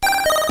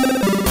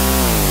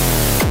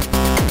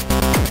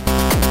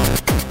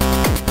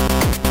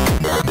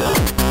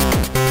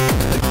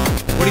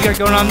 What do you got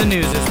going on in the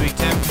news this week,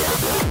 Tim?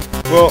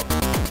 Well,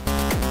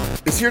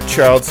 is your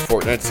child's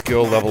Fortnite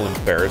skill level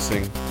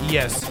embarrassing?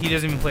 Yes, he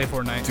doesn't even play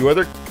Fortnite. Do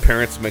other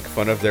parents make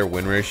fun of their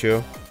win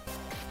ratio?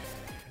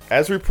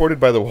 As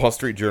reported by the Wall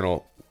Street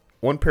Journal,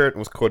 one parent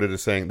was quoted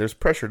as saying, "There's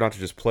pressure not to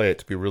just play it,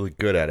 to be really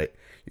good at it."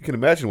 You can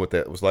imagine what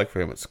that was like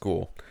for him at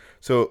school.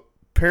 So,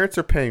 parents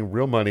are paying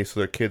real money so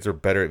their kids are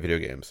better at video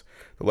games.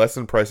 The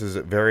lesson prices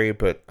vary,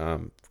 but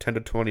 $10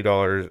 to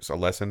 $20 a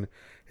lesson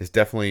is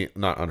definitely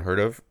not unheard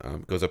of.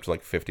 Goes up to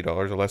like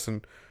 $50 a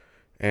lesson.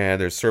 And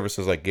there's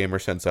services like Gamer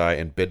Sensei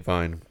and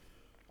Bidvine,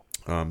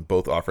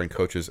 both offering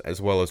coaches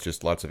as well as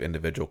just lots of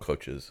individual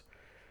coaches.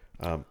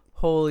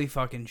 Holy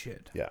fucking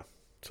shit. Yeah.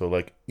 So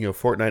like,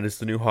 Fortnite is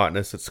the new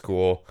hotness at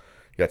school.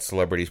 You got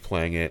celebrities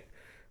playing it.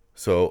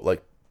 So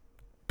like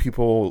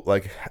people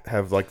like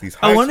have like these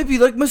I want to be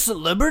like my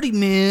celebrity,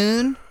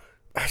 man.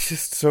 It's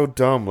just so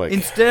dumb. Like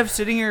Instead of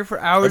sitting here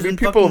for hours and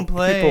fucking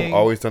playing. People have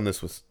always done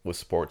this with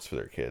sports for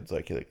their kids.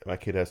 Like my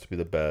kid has to be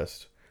the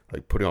best.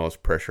 Like putting all this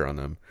pressure on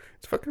them.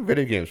 It's fucking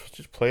video games.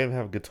 Just play and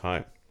have a good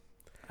time.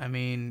 I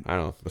mean, I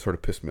don't know. That sort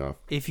of pissed me off.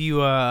 If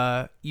you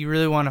you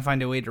really want to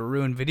find a way to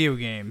ruin video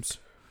games,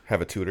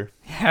 have a tutor.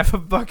 Have a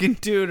fucking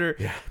tutor.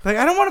 Yeah. Like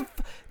I don't want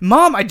to.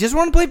 Mom, I just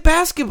want to play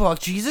basketball.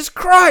 Jesus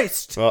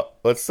Christ. Well,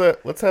 let's have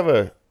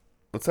a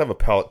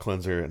palate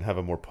cleanser and have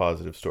a more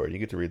positive story. You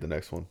get to read the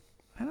next one.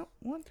 I don't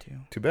want to.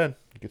 Too bad.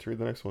 You get to read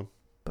the next one.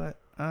 But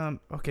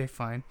okay,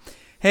 fine.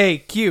 Hey,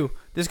 Q,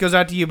 this goes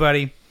out to you,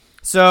 buddy.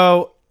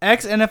 So,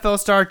 ex-NFL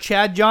star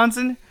Chad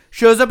Johnson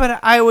shows up at an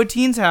Iowa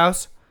teen's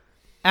house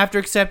after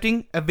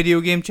accepting a video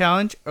game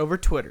challenge over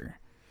Twitter.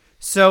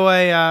 So,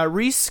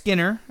 Reese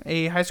Skinner,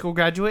 a high school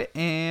graduate,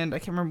 and I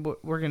can't remember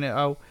what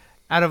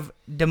out of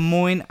Des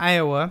Moines,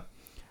 Iowa,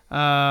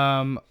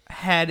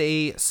 had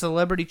a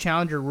celebrity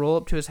challenger roll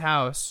up to his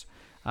house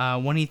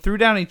when he threw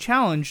down a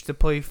challenge to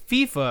play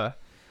FIFA.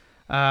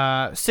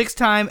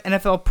 6-time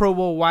NFL Pro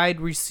Bowl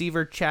wide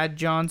receiver Chad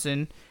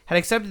Johnson had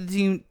accepted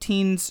the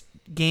teen's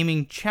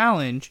gaming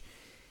challenge.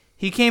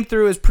 He came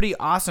through as pretty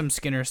awesome,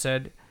 Skinner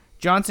said.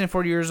 Johnson,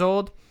 40 years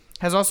old,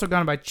 has also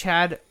gone by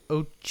Chad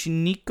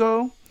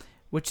Ochiniko,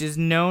 which is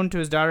known to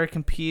his daughter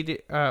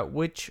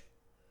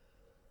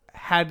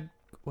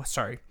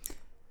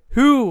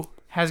who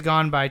has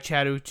gone by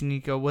Chad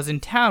Ochiniko, was in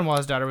town while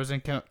his daughter was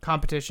in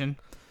competition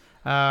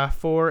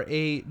for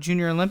a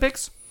Junior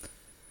Olympics.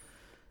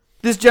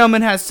 This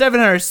gentleman has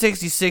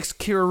 766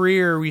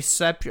 career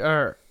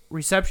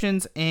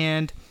receptions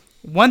and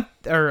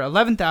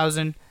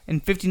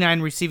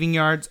 11,059 receiving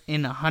yards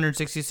in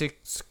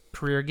 166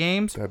 career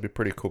games. That'd be a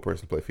pretty cool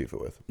person to play FIFA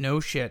with. No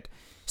shit.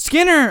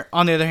 Skinner,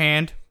 on the other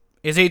hand,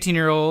 is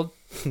 18-year-old,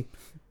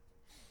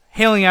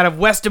 hailing out of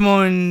West Des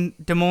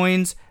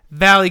Moines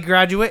Valley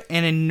graduate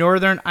and a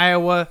Northern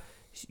Iowa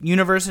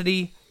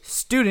University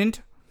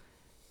student.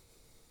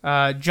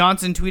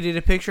 Johnson tweeted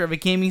a picture of a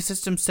gaming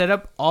system set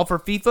up all for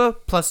FIFA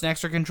plus an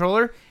extra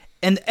controller,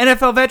 and the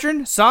NFL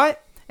veteran saw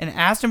it and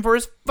asked him for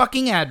his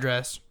fucking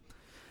address.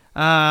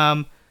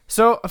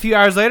 So a few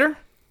hours later,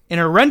 in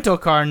a rental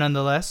car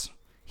nonetheless,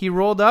 he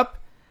rolled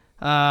up.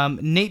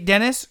 Nate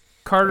Dennis,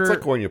 Carter. It's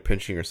like when you're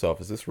pinching yourself.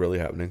 Is this really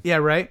happening? Yeah,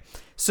 right.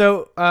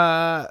 So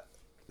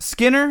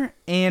Skinner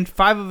and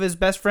 5 of his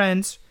best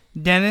friends,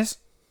 Dennis,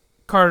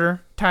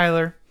 Carter,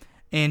 Tyler,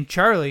 and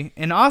Charlie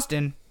and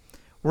Austin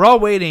were all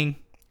waiting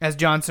as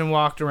Johnson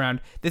walked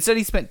around. They said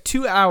he spent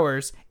 2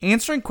 hours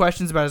answering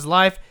questions about his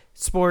life,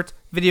 sports,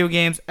 video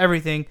games,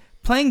 everything,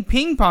 playing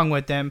ping pong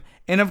with them,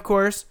 and of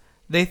course,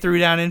 they threw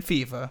down in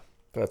FIFA.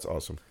 That's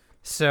awesome.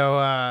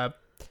 So,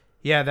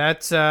 yeah,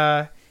 that's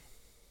another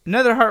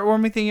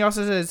heartwarming thing he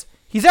also says.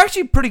 He's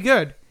actually pretty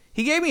good.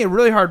 He gave me a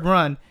really hard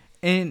run,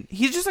 and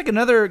he's just like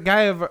another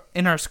guy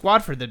in our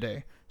squad for the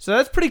day. So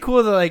that's pretty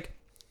cool that, like,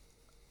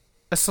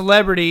 a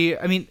celebrity,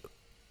 I mean,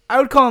 I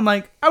would call him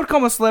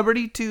a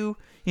celebrity to,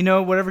 you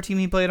know, whatever team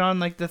he played on,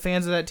 like the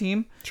fans of that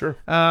team. Sure.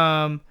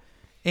 And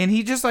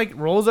he just, like,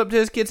 rolls up to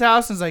his kid's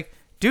house and is like,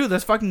 dude,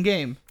 let's fucking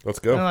game. Let's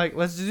go. And they're like,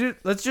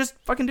 let's just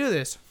fucking do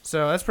this.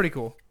 So that's pretty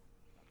cool.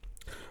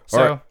 All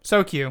right.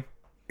 So cute.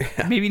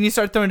 Maybe you need to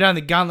start throwing down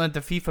the gauntlet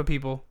to FIFA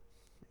people.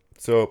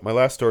 So my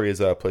last story is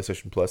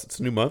PlayStation Plus. It's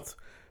a new month,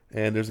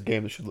 and there's a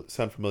game that should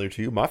sound familiar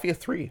to you. Mafia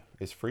 3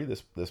 is free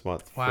this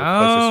month for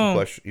PlayStation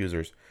Plus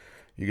users.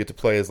 You get to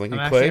play as Lincoln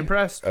I'm actually Clay,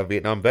 impressed. a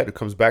Vietnam vet who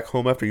comes back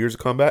home after years of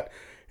combat,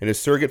 and his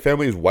surrogate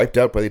family is wiped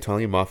out by the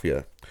Italian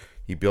Mafia.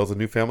 He builds a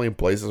new family and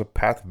blazes a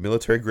path of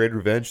military-grade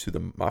revenge to the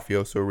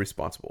mafioso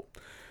responsible.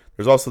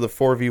 There's also the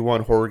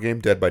 4v1 horror game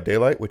Dead by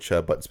Daylight, which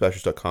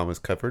ButtonSmashers.com has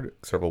covered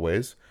several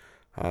ways.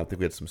 I think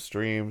we had some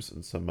streams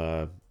and some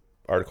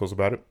articles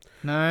about it.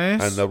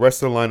 Nice. And the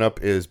rest of the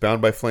lineup is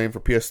Bound by Flame for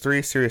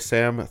PS3, Serious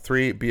Sam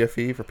 3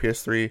 BFE for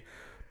PS3,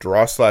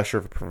 Draw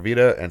Slasher for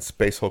Vita, and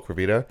Space Hulk for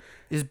Vita.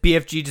 Is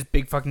BFG just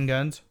big fucking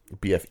guns?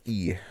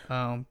 BFE.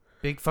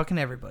 Big fucking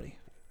everybody.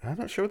 I'm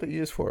not sure what the E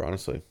is for,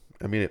 honestly.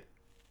 I mean,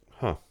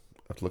 I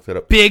have to look that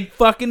up. Big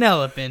fucking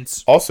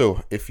elephants.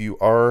 Also, if you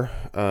are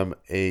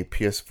a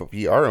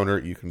PSVR owner,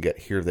 you can get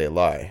Here They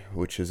Lie,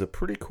 which is a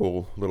pretty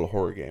cool little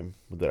horror game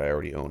that I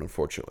already own,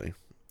 unfortunately.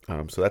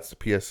 So that's the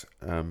PS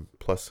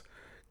Plus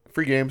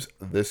free games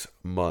this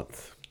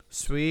month.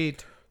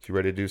 Sweet. So you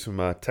ready to do some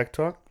tech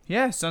talk?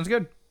 Yeah, sounds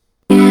good.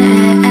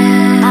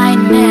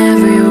 I'm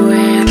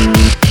everywhere.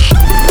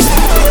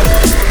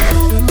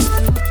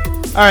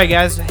 All right,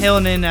 guys,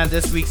 hailing in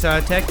this week's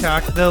Tech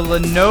Talk, the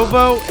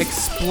Lenovo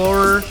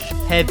Explorer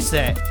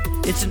headset.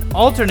 It's an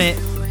alternate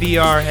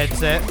VR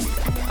headset.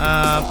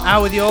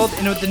 Out with the old,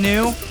 in with the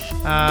new.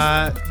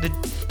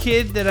 The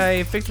kid that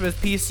I fixed with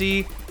his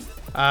PC,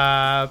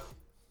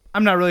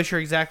 I'm not really sure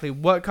exactly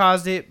what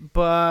caused it,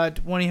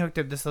 but when he hooked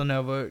up this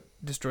Lenovo, it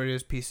destroyed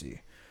his PC.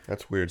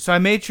 That's weird. So I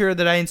made sure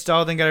that I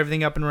installed and got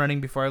everything up and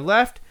running before I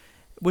left,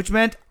 which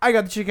meant I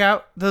got to check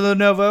out the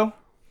Lenovo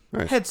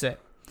headset.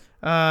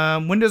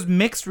 Windows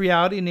Mixed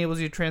Reality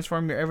enables you to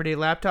transform your everyday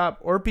laptop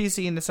or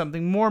PC into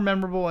something more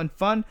memorable and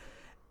fun.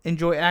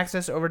 Enjoy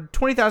access to over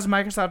 20,000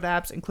 Microsoft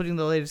apps, including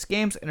the latest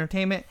games,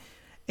 entertainment,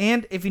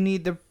 and if you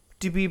need to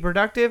be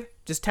productive,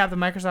 just tap the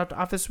Microsoft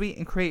Office suite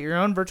and create your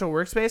own virtual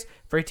workspace.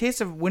 For a taste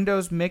of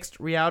Windows Mixed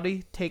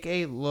Reality, take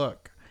a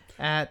look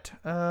at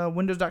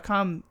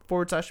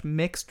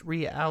windows.com/mixed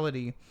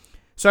reality.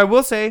 So I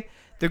will say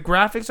the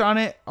graphics on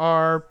it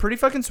are pretty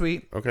fucking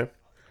sweet. Okay.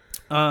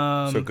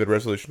 So good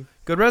resolution.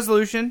 Good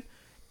resolution.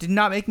 Did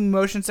not make me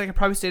motion sick. I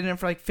probably stayed in it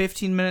for like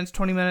 15 minutes,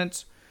 20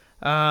 minutes.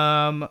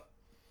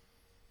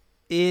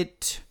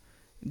 It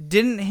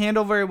didn't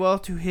handle very well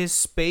to his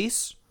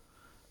space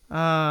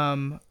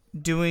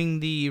doing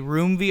the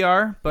room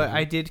VR, but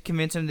I did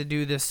convince him to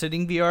do the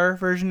sitting VR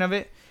version of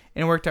it,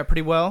 and it worked out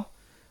pretty well.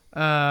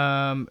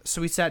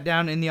 So we sat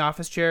down in the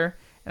office chair,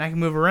 and I can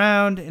move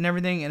around and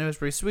everything, and it was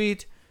pretty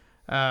sweet.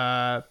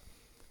 The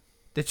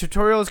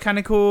tutorial is kind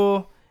of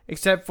cool,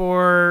 except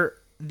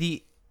for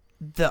the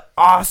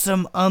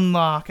awesome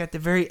unlock at the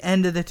very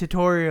end of the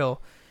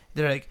tutorial.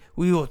 They're like,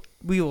 we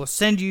will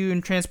send you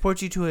and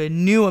transport you to a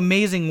new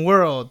amazing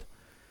world.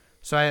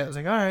 So I was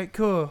like, all right,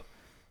 cool.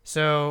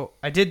 So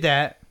I did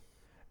that,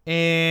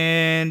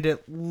 and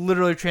it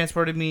literally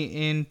transported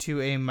me into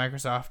a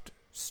Microsoft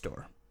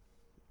store,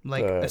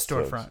 like a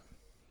storefront,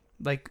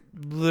 like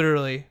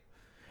literally,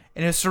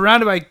 and it was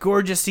surrounded by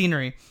gorgeous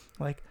scenery,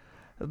 like.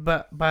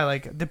 But by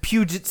like the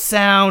Puget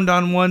Sound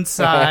on one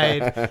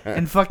side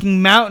and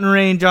fucking mountain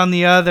range on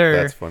the other.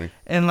 That's funny.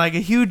 And like a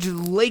huge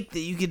lake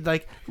that you could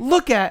like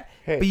look at,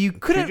 Hey, but you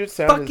couldn't Puget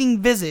Sound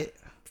fucking visit.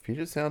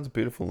 Puget Sound's a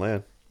beautiful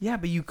land. Yeah,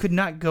 but you could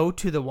not go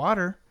to the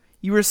water.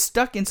 You were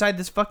stuck inside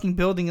this fucking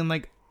building and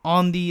like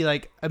on the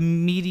like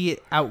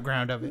immediate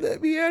outground of it.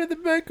 Let me out of the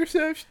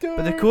Microsoft store.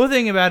 But the cool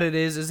thing about it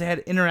is they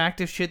had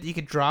interactive shit that you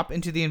could drop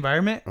into the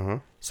environment.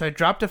 So I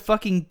dropped a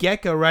fucking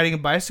gecko riding a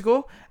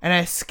bicycle, and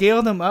I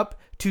scaled him up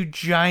to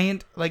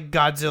giant, like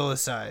Godzilla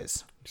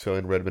size. So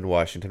in Redmond,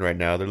 Washington, right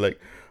now, they're like,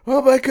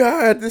 "Oh my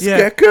god, this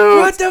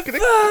gecko! What the fuck?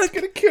 It's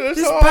gonna kill us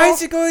This all!"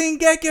 bicycling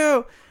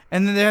gecko.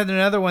 And then they had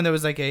another one that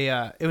was like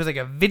a, it was like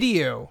a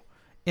video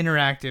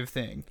interactive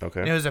thing.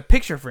 Okay. And it was a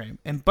picture frame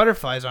and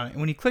butterflies on it.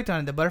 And when you clicked on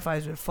it, the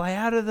butterflies would fly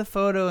out of the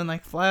photo and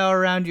like fly all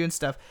around you and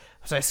stuff.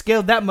 So I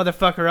scaled that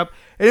motherfucker up,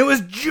 and it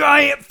was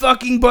giant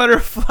fucking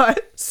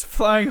butterflies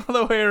flying all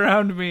the way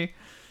around me.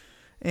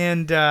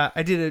 And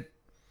I did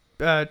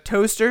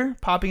toaster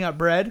popping up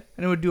bread,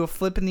 and it would do a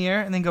flip in the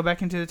air and then go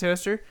back into the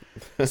toaster.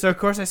 So of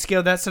course I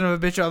scaled that son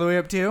of a bitch all the way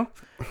up too.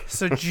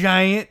 So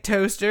giant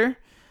toaster.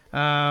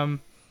 I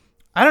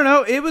don't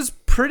know. It was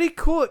pretty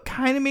cool. It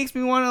kind of makes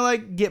me want to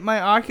like get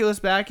my Oculus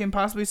back and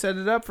possibly set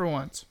it up for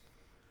once.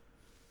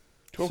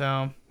 Cool.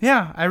 So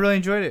yeah, I really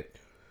enjoyed it.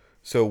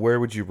 So where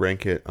would you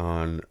rank it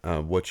on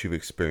what you've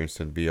experienced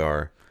in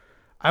VR?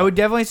 I would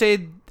definitely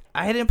say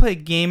I didn't play a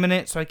game in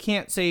it, so I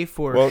can't say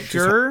for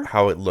sure. Just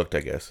how it looked,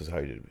 I guess, is how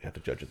you have to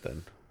judge it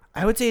then.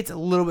 I would say it's a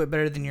little bit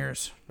better than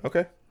yours.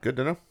 Okay, good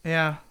to know.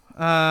 Yeah.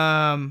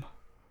 The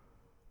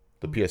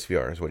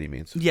PSVR is what he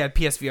means. Yeah,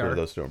 PSVR. For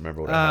those who don't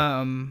remember what I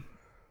had.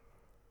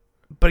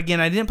 But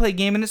again, I didn't play a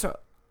game in it, so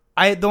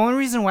the only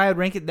reason why I would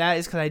rank it that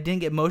is because I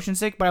didn't get motion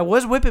sick, but I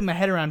was whipping my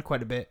head around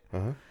quite a bit.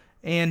 Uh-huh.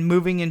 And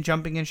moving and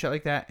jumping and shit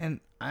like that, and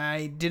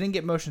I didn't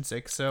get motion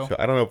sick, so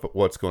I don't know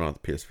what's going on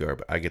with the PSVR,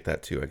 but I get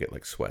that too. I get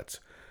like sweats.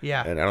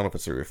 Yeah. And I don't know if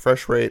it's the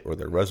refresh rate or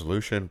the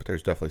resolution, but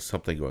there's definitely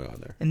something going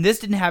on there. And this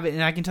didn't have it,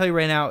 and I can tell you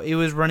right now, it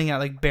was running at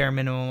like bare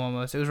minimum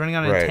almost. It was running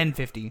on a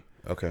 1050.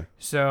 Okay.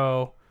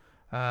 So,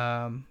 if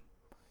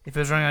it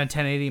was running on a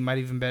 1080, it might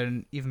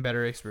even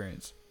better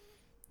experience.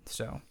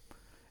 So,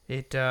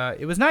 it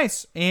was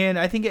nice, and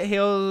I think it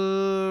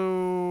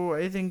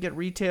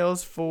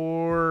retails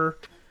for.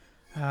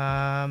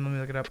 Let me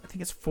look it up. I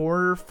think it's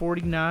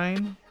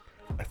 $449.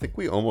 I think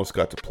we almost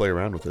got to play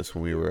around with this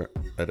when we were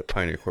at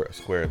Pioneer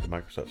Square at the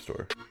Microsoft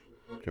store. Do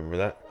you remember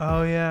that?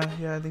 Oh yeah,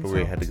 I think so. But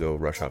we had to go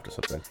rush off to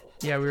something.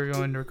 Yeah, we were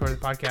going to record the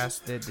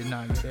podcast that did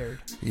not get aired.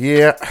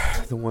 Yeah,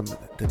 the one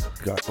that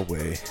got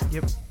away.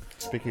 Yep.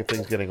 Speaking of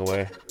things getting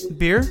away.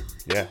 Beer?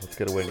 Yeah, let's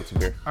get away and get some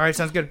beer. All right,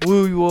 sounds good.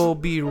 We will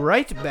be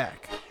right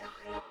back.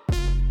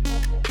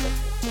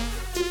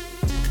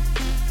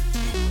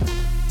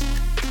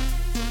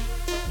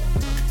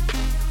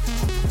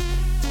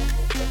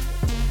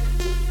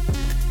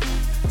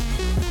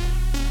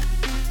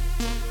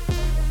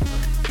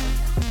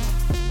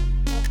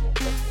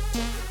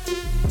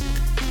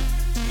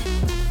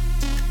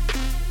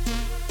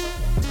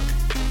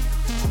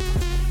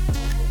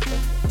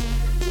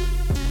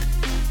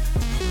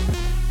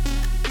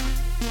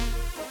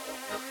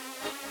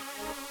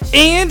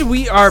 And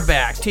we are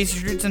back. Tasty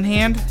treats in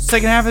hand.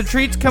 Second half of the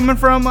treats coming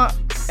from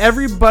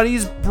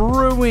Everybody's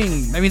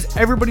Brewing. That means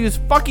everybody who's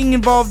fucking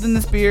involved in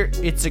this beer.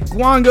 It's a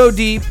Guango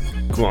Deep.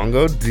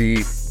 Guango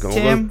Deep.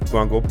 Tim,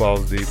 Guango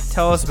Balls Deep.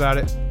 Tell us about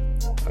it.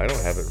 I don't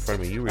have it in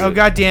front of me. You read Oh, it.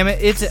 god damn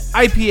it. It's an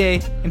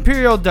IPA,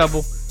 Imperial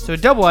Double. So a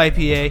double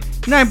IPA,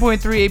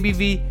 9.3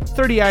 ABV,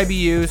 30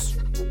 IBUs.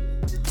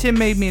 Tim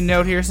made me a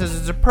note here. Says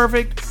it's a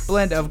perfect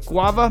blend of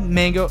guava,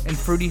 mango, and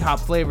fruity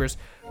hop flavors.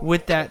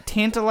 With that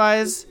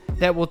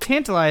will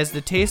tantalize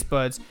the taste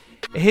buds.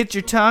 It hits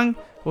your tongue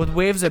with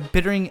waves of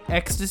bittering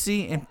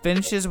ecstasy and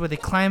finishes with a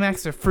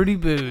climax of fruity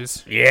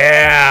booze.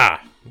 Yeah!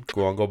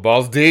 Guango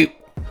Balls Deep.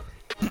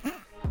 All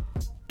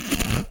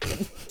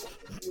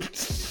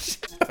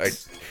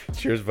right.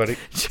 Cheers, buddy.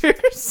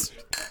 Cheers.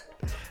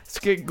 Let's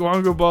get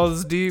Guango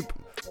Balls Deep.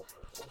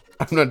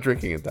 I'm not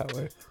drinking it that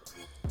way.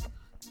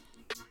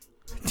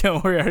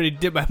 Don't worry, I already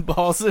dipped my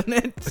balls in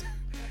it.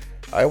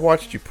 I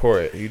watched you pour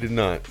it. You did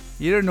not.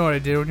 You don't know what I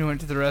did when you went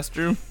to the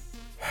restroom.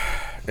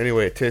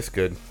 Anyway, it tastes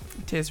good.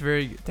 It tastes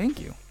very good. Thank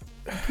you.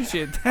 I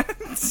appreciate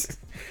that.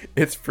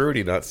 It's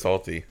fruity, not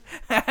salty.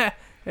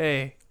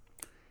 Hey.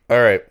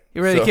 All right.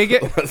 You ready to kick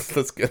it?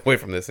 Let's get away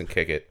from this and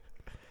kick it.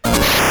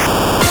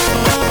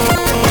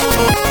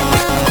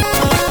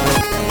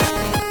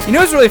 You know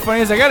what's really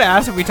funny is I got to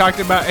ask if we talked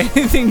about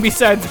anything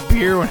besides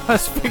beer when I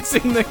was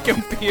fixing the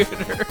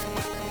computer.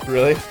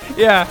 Really?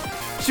 Yeah.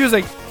 She was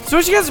like, so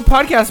what you guys a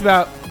podcast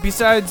about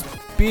besides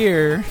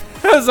beer?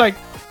 I was like,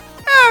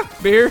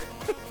 beer.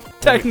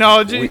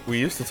 Technology. We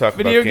used to talk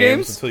Video about games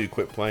games? until you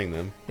quit playing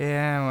them.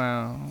 Yeah,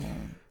 well.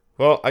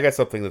 Well, I got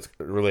something that's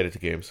related to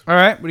games. All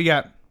right, what do you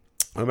got?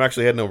 I'm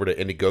actually heading over to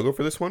Indiegogo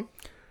for this one.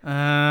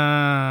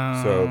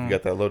 So you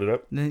got that loaded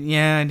up?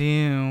 Yeah, I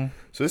do.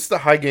 So this is the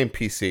High Game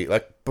PC.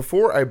 Like,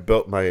 before I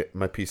built my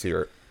PC,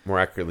 or more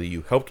accurately,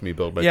 you helped me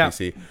build my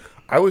PC,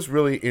 I was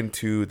really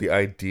into the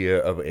idea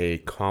of a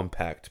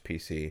compact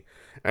PC.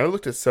 And I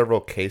looked at several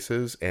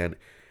cases, and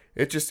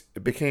it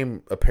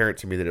became apparent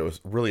to me that it was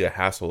really a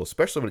hassle,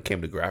 especially when it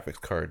came to graphics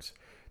cards,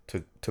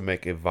 to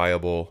make a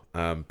viable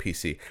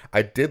PC.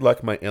 I did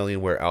like my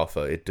Alienware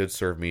Alpha. It did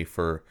serve me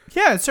for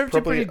it served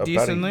you probably pretty about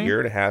decently. a year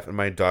and a half, and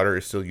my daughter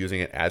is still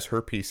using it as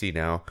her PC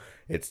now.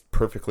 It's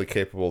perfectly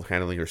capable of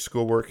handling her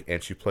schoolwork,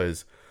 and she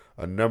plays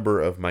a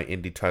number of my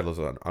indie titles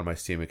on my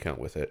Steam account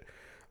with it.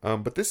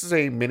 But this is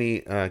a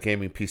mini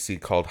gaming PC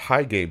called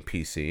High Game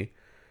PC,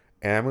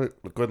 and I'm going to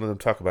go ahead and let them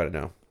talk about it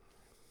now.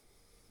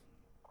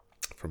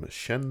 From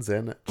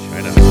Shenzhen,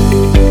 China.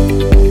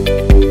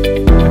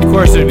 Of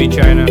course it'd be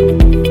China.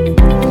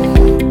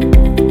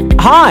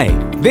 Hi,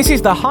 this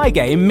is the High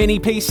Game Mini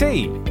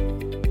PC.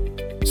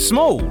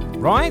 Small,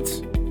 right?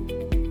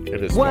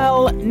 It is.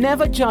 Well,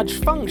 never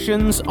judge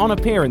functions on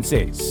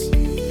appearances.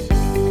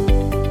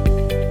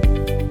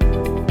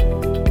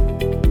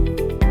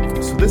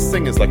 So this This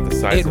thing is like the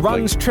size It of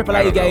runs like, I AAA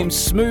don't know. games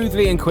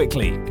smoothly and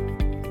quickly.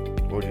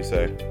 What would you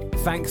say?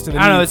 Thanks to the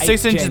I don't know, new it's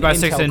 6 inches 8th-gen by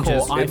 6 Intel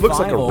inches. Core It looks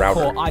like a i5 or router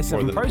Core more i7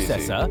 than a PC.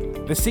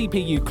 processor, the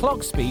CPU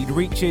clock speed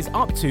reaches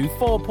up to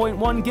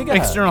 4.1 gigahertz.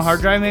 External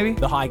hard drive, maybe?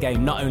 The high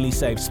game not only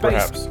saves space,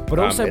 Perhaps. but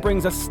also It-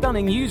 brings a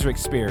stunning user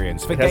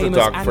experience for It has a gamers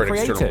dock and for an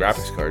creators. external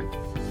graphics card.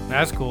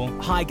 That's cool.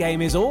 High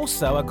Game is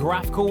also a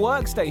graphical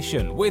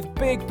workstation with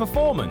big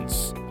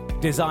performance.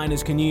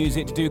 Designers can use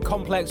it to do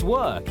complex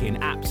work in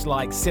apps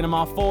like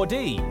Cinema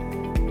 4D.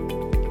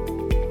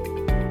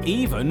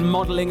 Even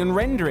modeling and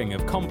rendering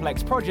of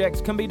complex projects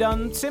can be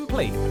done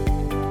simply.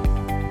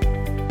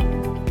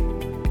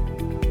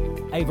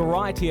 A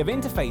variety of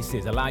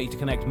interfaces allow you to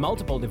connect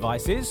multiple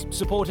devices,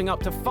 supporting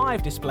up to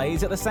 5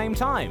 displays at the same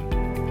time.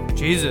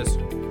 Jesus. I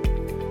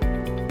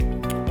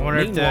wonder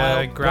if the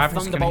Meanwhile, graphics the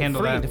can Thunderbolt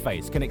handle 3 that.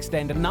 interface can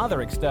extend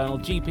another external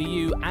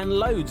GPU and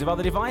loads of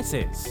other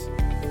devices.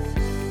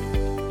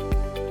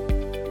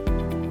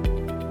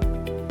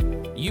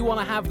 You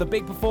want to have the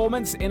big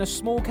performance in a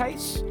small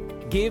case?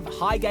 Give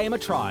High Game a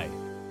try.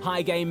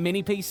 High Game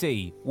Mini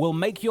PC will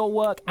make your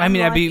work and I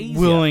mean, I'd life be easier.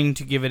 willing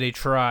to give it a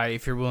try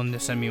if you're willing to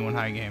send me one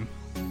high game.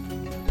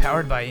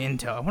 Powered by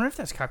Intel. I wonder if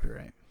that's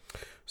copyright.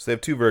 So they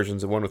have two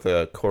versions, one with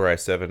a Core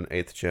i7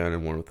 8th gen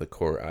and one with a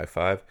Core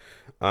i5.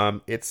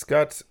 It's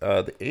got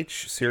the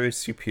H series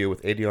CPU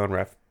with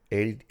AMD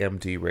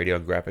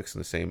Radeon graphics in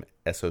the same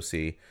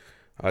SoC.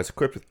 It's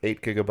equipped with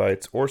 8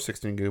 gigabytes or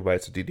 16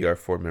 gigabytes of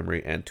DDR4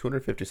 memory and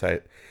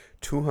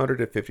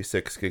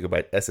 256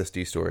 gigabyte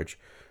SSD storage,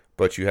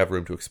 but you have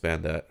room to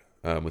expand that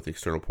with the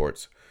external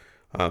ports.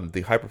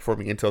 The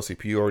high-performing Intel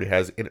CPU already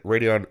has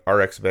Radeon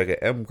RX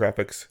Vega M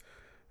graphics,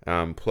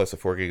 plus a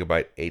 4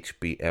 gigabyte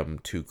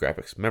HBM2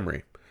 graphics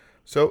memory.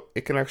 So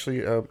it can actually,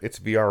 it's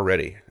VR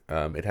ready.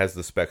 It has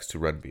the specs to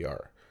run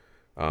VR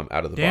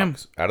out of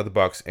the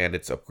box, and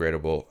it's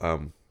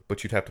upgradable.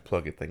 But you'd have to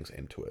plug things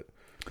into it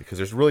because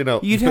there's really no.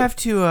 You'd have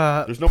to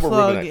there's no more room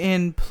plug in that.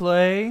 in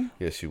play.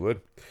 Yes, you would.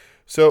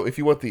 So if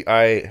you want the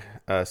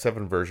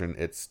i7 version,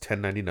 it's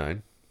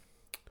 $10.99.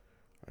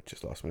 I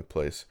just lost my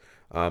place.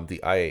 The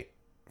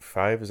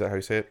i5, is that how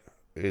you say it?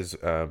 Is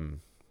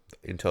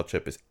Intel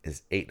chip is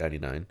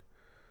 $8.99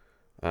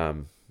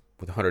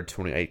 with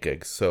 128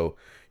 gigs. So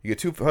you get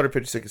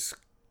 256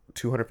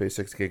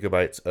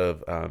 gigabytes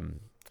of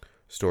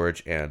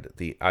storage, and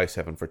the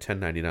i7 for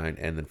 $10.99,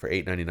 and then for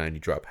 $8.99 you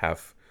drop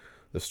half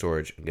the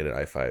storage and get an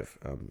i5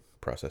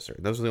 processor.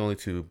 And those are the only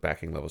two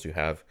backing levels you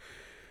have.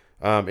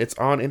 It's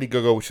on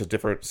Indiegogo, which is a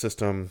different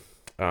system.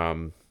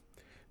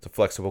 It's a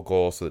flexible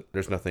goal, so that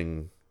there's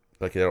nothing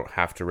like you don't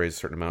have to raise a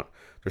certain amount.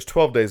 There's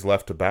 12 days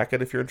left to back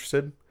it if you're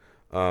interested.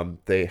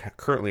 They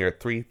currently are at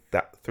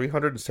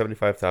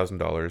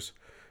 $375,000,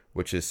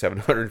 which is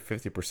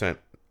 750%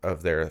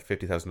 of their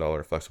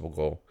 $50,000 flexible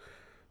goal.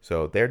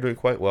 So they're doing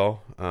quite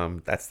well.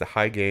 That's the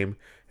High Game,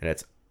 and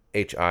it's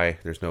HI.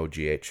 There's no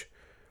GH.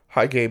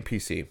 High Game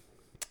PC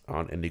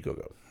on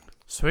Indiegogo.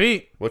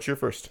 Sweet. What's your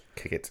first?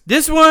 Kick it.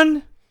 This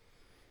one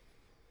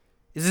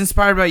is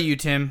inspired by you,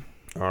 Tim.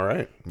 All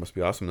right. Must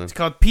be awesome then. It's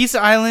called Peace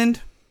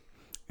Island,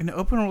 an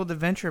open-world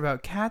adventure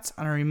about cats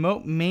on a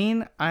remote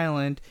Maine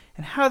island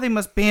and how they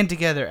must band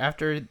together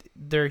after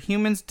their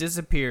humans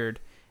disappeared.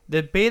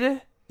 The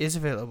beta is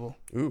available.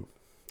 Ooh,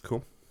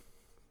 cool.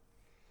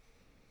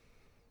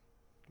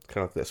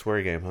 Kind of like that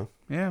swear game, huh?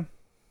 Yeah.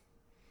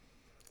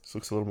 This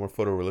looks a little more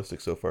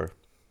photorealistic so far.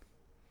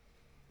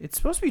 It's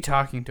supposed to be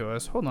talking to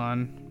us. Hold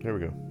on. There we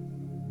go.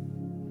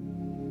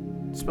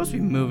 It's supposed to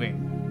be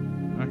moving.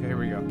 Okay, here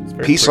we go. It's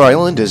very Peace pretty.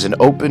 Island is an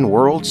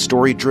open-world,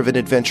 story-driven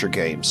adventure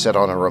game set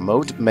on a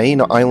remote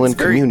Maine island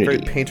It's very,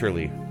 community. very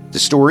painterly. The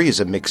story is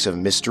a mix of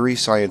mystery,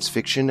 science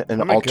fiction, and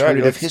Oh my God, you're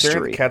alternative like staring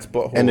at the history, cat's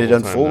butthole and the it whole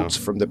time unfolds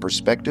now. from the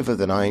perspective of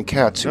the 9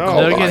 cats who No.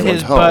 call Look the at island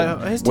his home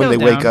his when tail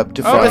they wake down. up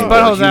to Oh, his find their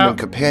butthole's human out.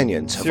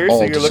 companions have Seriously,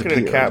 all you're looking at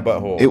a disappeared. cat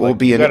butthole. It will Like,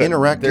 be you an gotta-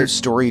 interactive, there's-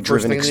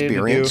 story-driven first thing you need to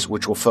experience do-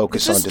 which will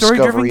focus It's on a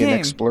story-driven discovery and game.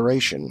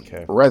 exploration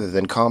Okay. rather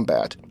than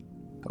combat.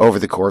 Over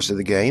the course of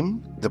the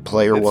game, the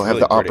player It's will have really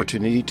the pretty.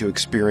 opportunity to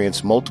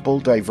experience multiple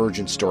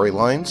divergent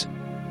storylines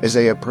as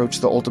they approach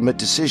the ultimate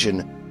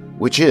decision,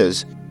 which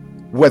is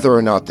whether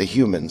or not the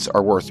humans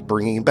are worth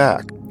bringing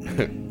back.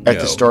 At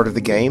the start of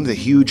the game, the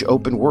huge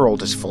open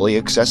world is fully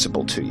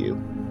accessible to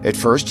you. At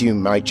first, you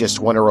might just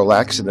want to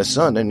relax in the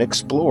sun and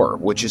explore,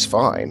 which is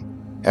fine.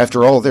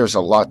 After all, there's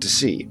a lot to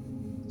see.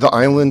 The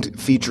island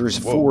features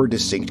 4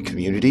 distinct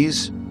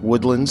communities,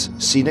 woodlands,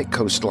 scenic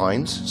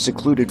coastlines,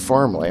 secluded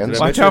farmlands,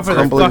 Watch out for the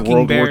crumbling fucking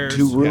World bears.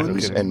 War II Yeah, no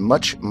ruins, kidding. and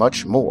much,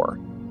 much more.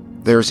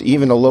 There's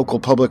even a local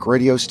public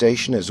radio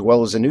station as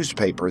well as a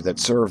newspaper that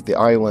served the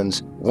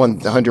island's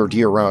 100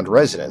 year-round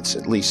residents,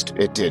 at least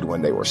it did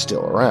when they were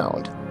still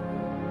around.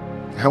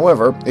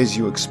 However, as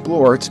you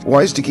explore, it's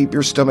wise to keep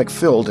your stomach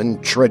filled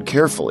and tread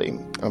carefully,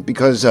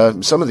 because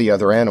some of the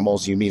other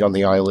animals you meet on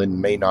the island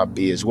may not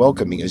be as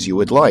welcoming as you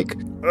would like.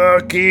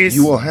 Geese.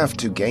 You will have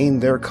to gain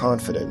their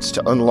confidence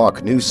to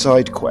unlock new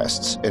side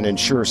quests and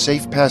ensure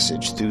safe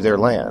passage through their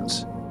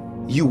lands.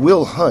 You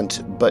will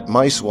hunt, but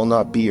mice will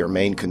not be your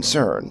main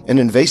concern. An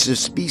invasive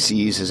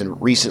species has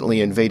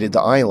recently invaded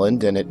the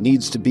island and it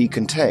needs to be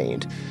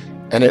contained.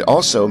 And it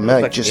also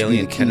might like just be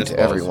alien the key tennis to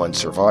balls. everyone's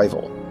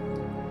survival.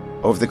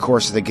 Over the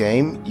course of the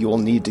game, you will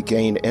need to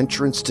gain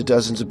entrance to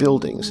dozens of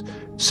buildings.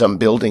 Some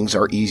buildings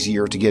are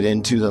easier to get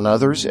into than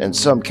others, and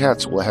some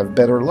cats will have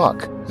better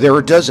luck. There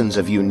are dozens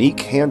of unique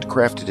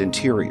handcrafted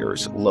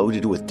interiors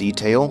loaded with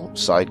detail,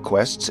 side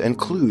quests, and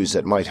clues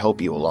that might help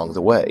you along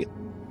the way.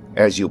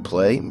 As you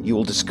play, you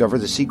will discover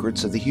the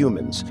secrets of the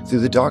humans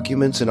through the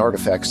documents and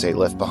artifacts they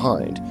left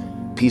behind.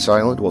 Peace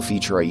Island will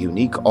feature a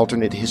unique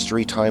alternate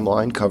history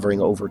timeline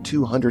covering over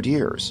 200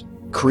 years.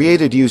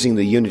 Created using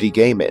the Unity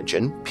game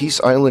engine,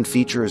 Peace Island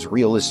features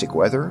realistic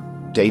weather,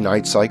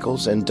 day-night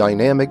cycles, and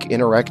dynamic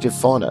interactive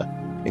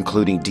fauna,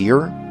 including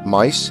deer,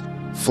 mice,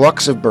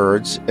 flocks of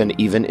birds, and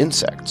even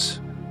insects.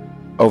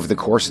 Over the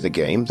course of the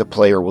game, the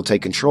player will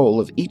take control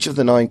of each of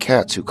the 9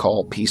 cats who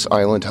call Peace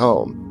Island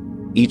home.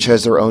 Each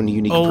has their own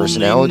unique Only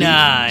personality,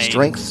 9.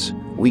 strengths,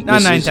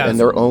 weaknesses, 9,000. and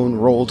their own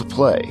role to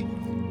play.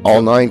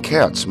 All 9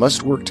 cats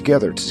must work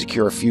together to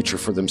secure a future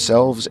for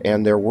themselves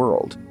and their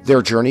world.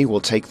 Their journey will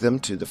take them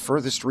to the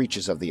furthest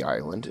reaches of the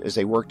island as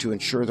they work to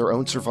ensure their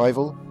own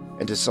survival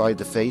and decide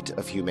the fate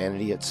of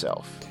humanity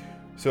itself.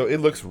 So it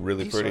looks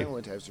really Peace pretty.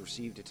 Island has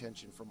received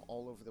attention from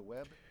all over the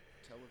web,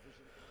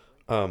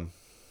 television.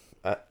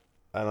 I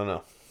don't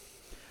know.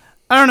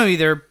 I don't know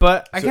either,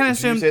 but I So kind of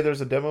did you assume say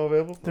there's a demo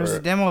available? there's Or-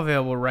 a demo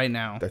available right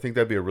now. I think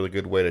that'd be a really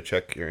good way to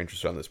check your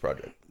interest on this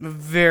project.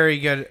 Very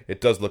good.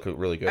 It does look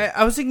really good.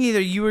 I was thinking either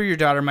you or your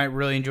daughter might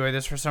really enjoy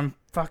this for some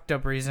fucked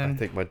up I think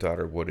think my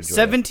daughter would enjoy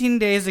 17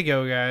 days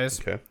ago, guys.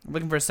 Okay.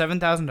 Looking for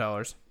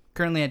 $7,000.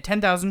 Currently at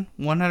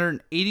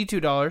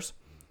 $10,182.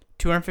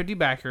 250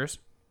 backers.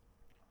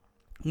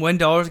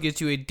 $1 gets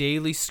you a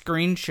daily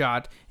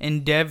screenshot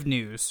and dev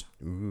news.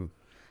 Ooh.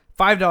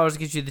 $5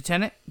 gets you the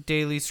tenant,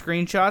 daily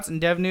screenshots, and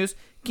dev news.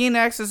 Gain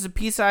access to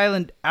Peace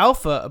Island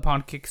Alpha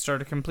upon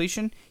Kickstarter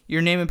completion.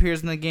 Your name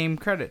appears in the game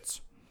credits.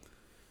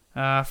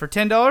 For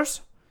 $10,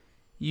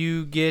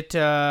 you get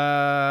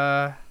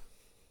early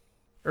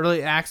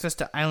access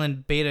to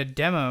Island Beta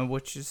Demo,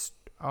 which is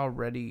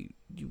already,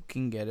 you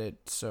can get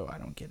it, so I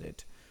don't get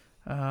it.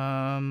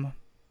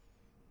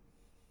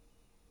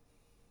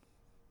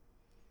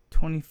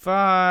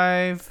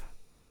 25.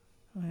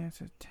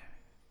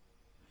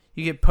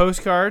 You get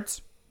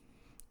postcards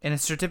and a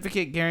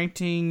certificate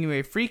guaranteeing you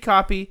a free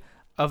copy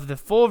of the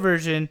full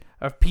version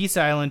of Peace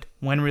Island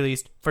when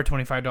released for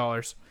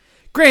 $25.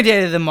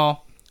 Granddaddy of them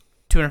all,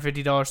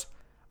 $250.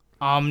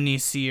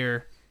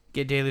 Omniseer.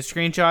 Get daily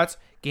screenshots.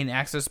 Gain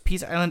access to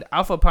Peace Island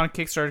Alpha upon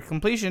Kickstarter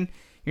completion.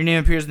 Your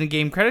name appears in the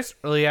game credits.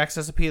 Early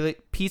access to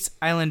Peace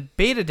Island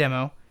Beta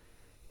Demo.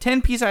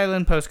 10 Peace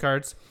Island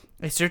postcards.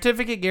 A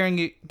certificate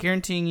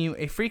guaranteeing you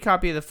a free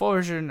copy of the full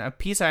version of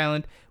Peace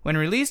Island when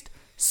released.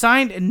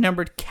 Signed and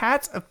numbered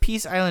Cats of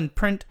Peace Island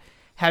print.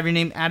 Have your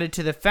name added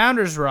to the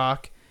Founder's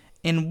Rock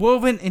and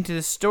woven into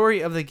the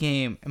story of the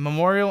game. A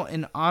memorial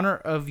in honor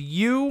of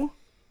you.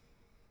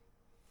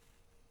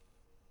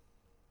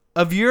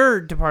 Of your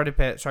departed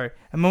pet. Sorry.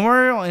 A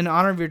memorial in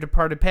honor of your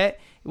departed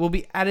pet. It will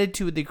be added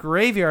to the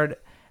graveyard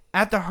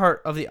at the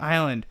heart of the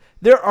island.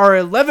 There are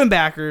 11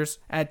 backers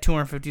at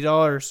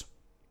 $250.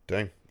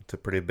 Dang. It's a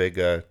pretty big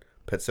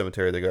pet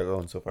cemetery they got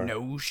going so far.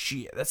 No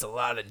shit. That's a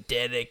lot of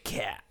dead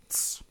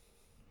cats.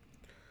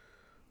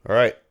 All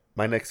right.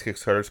 My next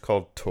Kickstarter is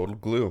called Total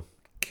Glue.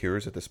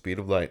 Cures at the speed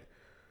of light.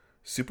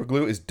 Super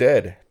glue is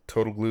dead.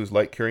 Total Glue's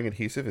light curing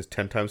adhesive is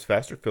 10 times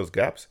faster, fills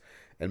gaps,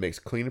 and makes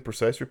clean and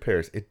precise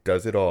repairs. It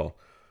does it all.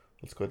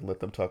 Let's go ahead and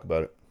let them talk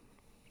about it.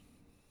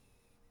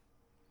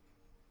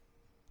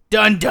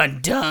 Dun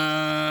dun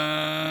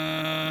dun.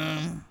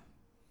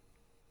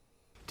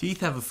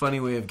 Teeth have a funny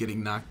way of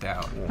getting knocked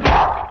out.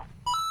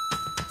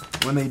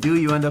 When they do,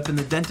 you end up in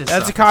the dentist's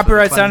That's a office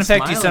copyright with a sound funny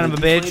effect, you smile son and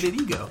of a a bitch.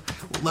 deflated ego.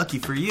 Well, lucky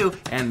for you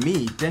and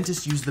me,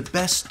 dentists use the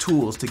best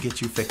tools to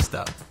get you fixed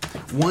up.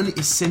 One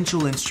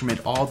essential instrument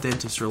all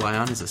dentists rely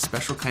on is a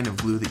special kind of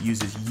glue that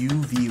uses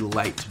UV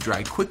light to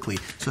dry quickly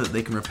so that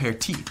they can repair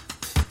teeth.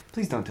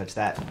 Please don't touch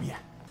that. Yeah.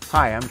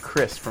 Hi, I'm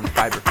Chris from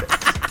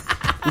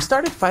FiberFix. We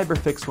started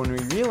FiberFix when we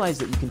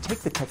realized that you can take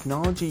the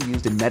technology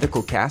used in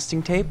medical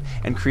casting tape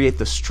and create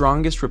the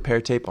strongest repair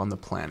tape on the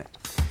planet.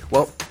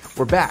 Well,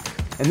 we're back,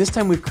 and this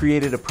time we've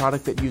created a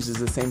product that uses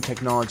the same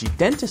technology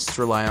dentists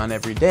rely on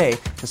every day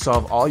to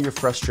solve all your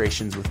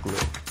frustrations with glue.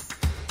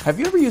 Have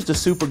you ever used a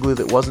super glue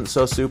that wasn't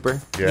so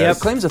super? Yes. Yep. It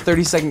claims a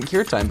 30-second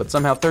cure time, but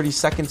somehow 30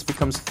 seconds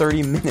becomes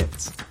 30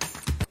 minutes.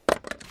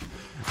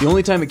 The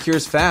only time it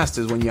cures fast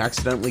is when you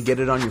accidentally get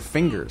it on your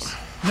fingers.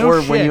 No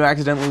or when shit. you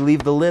accidentally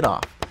leave the lid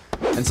off.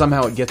 And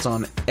somehow it gets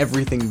on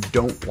everything you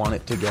don't want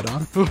it to get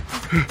on.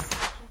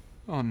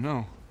 Oh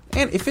no.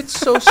 And if it's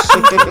so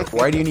super,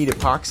 why do you need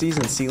epoxies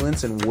and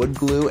sealants and wood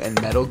glue and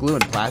metal glue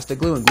and plastic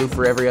glue and glue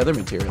for every other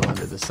material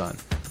under the sun?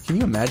 Can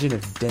you imagine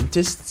if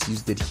dentists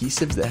used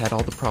adhesives that had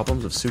all the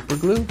problems of super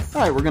glue?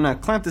 Alright, we're gonna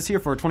clamp this here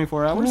for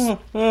 24 hours. Is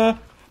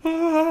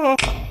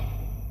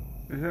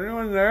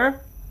anyone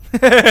there? We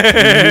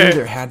knew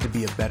there had to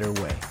be a better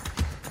way.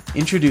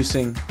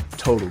 Introducing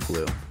Total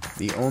Glue,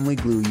 the only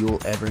glue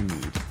you'll ever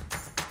need.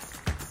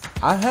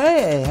 Our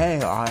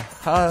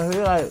friends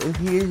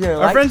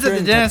at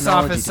the dentist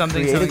office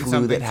something create a something glue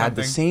something that had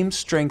the something. same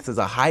strength as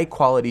a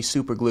high-quality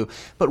super glue,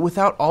 but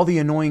without all the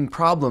annoying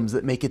problems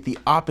that make it the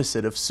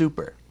opposite of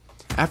super.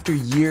 After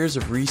years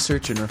of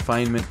research and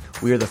refinement,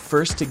 we are the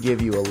first to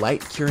give you a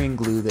light-curing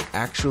glue that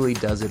actually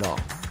does it all.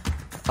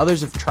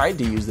 Others have tried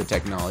to use the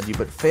technology,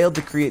 but failed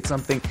to create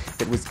something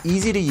that was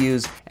easy to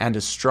use and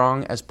as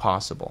strong as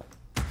possible.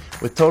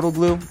 With Total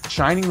Glue,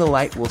 shining the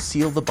light will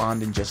seal the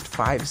bond in just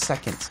 5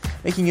 seconds,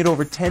 making it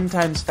over 10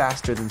 times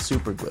faster than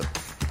super glue.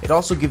 It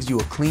also gives you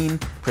a clean,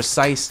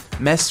 precise,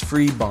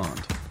 mess-free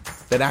bond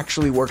that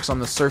actually works on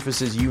the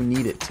surfaces you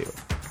need it to.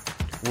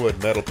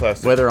 Wood, metal,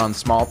 plastic. Whether on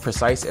small,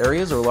 precise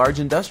areas or large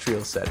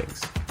industrial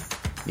settings.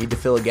 Need to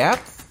fill a gap?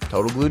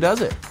 Total Glue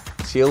does it.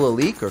 Seal a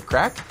leak or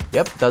crack?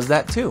 Yep, does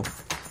that too.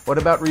 What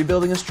about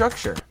rebuilding a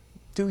structure?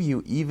 Do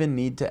you even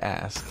need to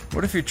ask?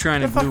 What if you're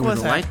trying to The fuck glue where was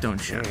the that? light don't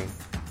shine?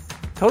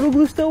 Total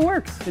Glue still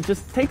works. It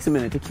just takes a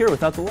minute to cure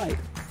without the light.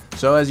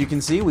 So as you can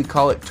see, we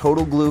call it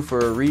Total Glue for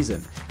a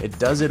reason. It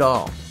does it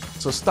all.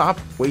 So stop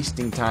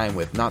wasting time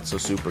with not so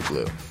super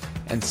glue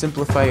and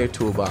simplify your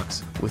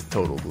toolbox with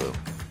Total Glue.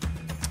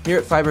 Here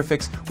at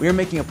FiberFix, we are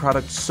making a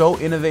product so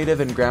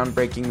innovative and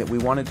groundbreaking that we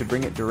wanted to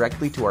bring it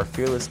directly to our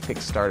fearless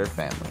Kickstarter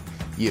family,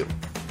 you.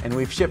 And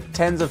we've shipped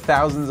tens of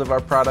thousands of our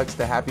products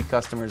to happy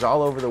customers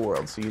all over the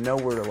world, so you know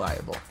we're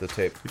reliable. The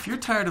tape. If you're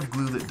tired of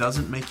glue that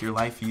doesn't make your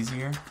life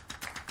easier,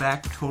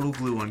 back Total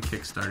Glue on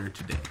Kickstarter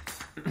today.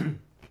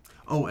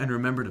 Oh, and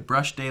remember to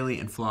brush daily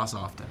and floss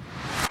often.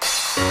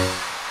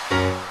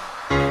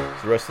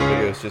 The rest of the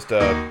video is just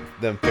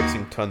them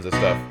fixing tons of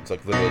stuff. It's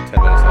like literally 10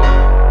 minutes long.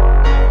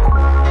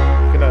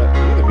 I'm gonna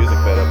move the music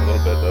bed up a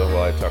little bit though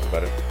while I talk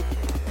about it,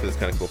 because it's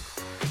kind of cool.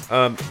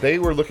 They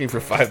were looking for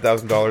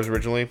 $5,000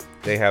 originally.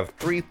 They have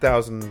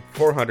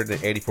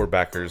 3,484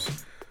 backers,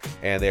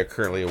 and they are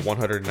currently at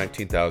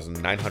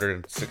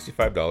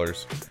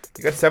 $119,965.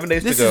 You got 7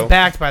 days This to go. is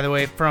backed, by the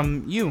way,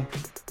 from you.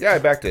 Yeah, I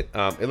backed it.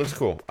 It looks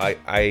cool.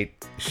 I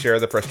share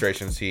the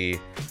frustrations he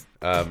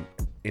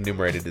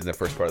enumerated in the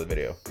first part of the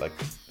video. Like,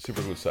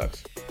 super glue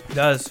sucks. It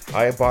does.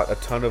 I bought a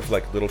ton of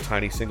like little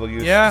tiny single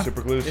use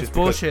super glues. It's just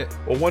because- bullshit.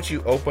 Well, once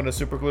you open a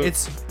super glue,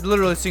 It's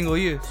literally single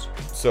use.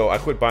 so I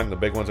quit buying the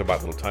big ones. I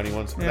bought little tiny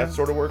ones, and Yeah. that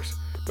sort of works.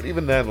 But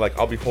even then, like,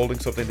 I'll be holding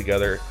something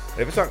together,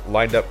 and if it's not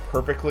lined up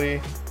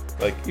perfectly,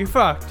 like, You're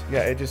fucked. yeah,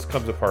 it just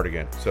comes apart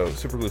again. So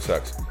super glue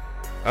sucks.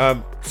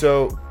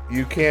 So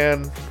you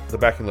can the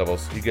backing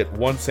levels. You get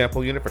one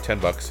sample unit for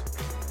 $10.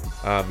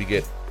 You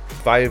get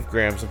 5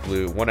 grams of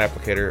glue, one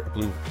applicator, a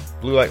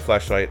blue light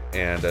flashlight,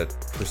 and a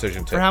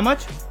precision tip. For how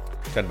much?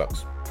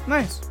 $10.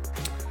 Nice.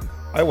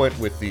 I went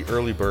with the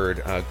early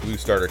bird glue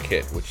starter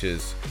kit, which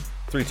is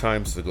 3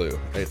 times the glue.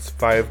 It's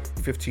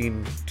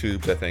 15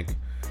 tubes, I think.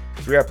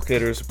 3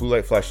 applicators, blue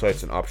light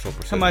flashlights, and optional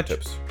precision much?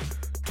 tips.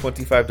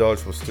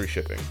 $25 plus 3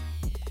 shipping.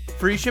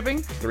 Free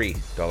shipping?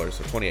 $3,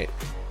 so 28.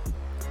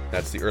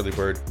 That's the early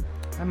bird.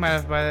 I might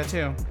have to buy that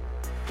too.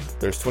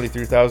 There's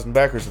 23,000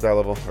 backers at that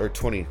level, or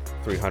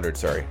 2,300.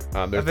 Sorry.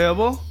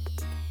 Available?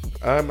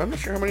 I'm not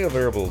sure how many are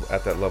available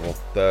at that level.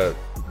 The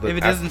If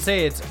it doesn't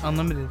say, it's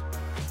unlimited.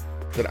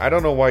 Then I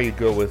don't know why you'd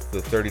go with the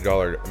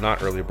 $30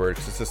 not early bird,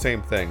 because it's the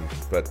same thing,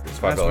 but it's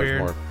 $5 That's weird.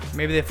 more.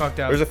 Maybe they fucked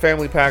up. There's a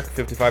family pack,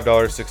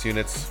 $55, 6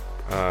 units.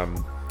 I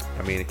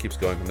mean, it keeps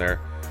going from there.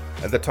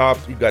 At the top,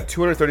 you've got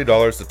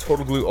 $230, the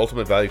Total Glue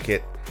Ultimate Value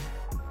Kit,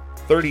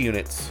 30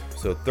 units,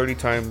 so 30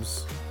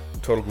 times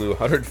Total Glue,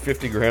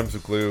 150 grams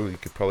of glue. You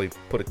could probably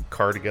put a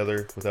car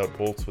together without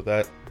bolts with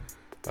that.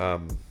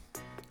 And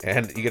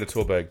you get a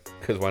tool bag,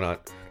 because why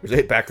not? There's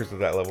 8 backers at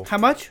that level. How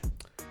much?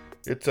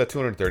 It's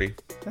 230.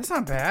 That's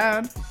not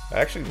bad.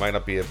 Actually, might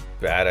not be a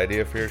bad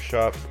idea for your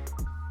shop,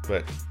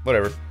 but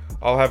whatever.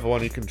 I'll have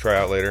one you can try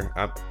out later.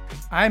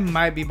 I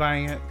might be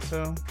buying it,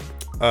 so.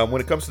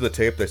 When it comes to the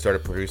tape, they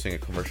started producing a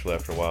commercial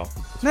after a while.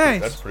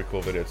 Nice. That's a pretty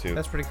cool video too.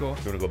 That's pretty cool.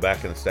 If you want to go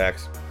back in the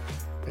stacks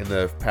in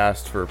the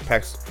past for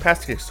past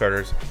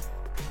Kickstarters,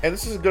 and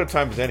this is as good a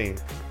time as any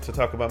to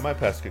talk about my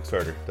past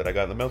Kickstarter that I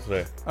got in the mail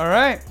today. All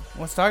right,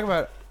 let's talk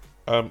about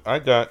it. I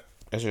got,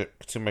 as you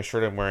can see my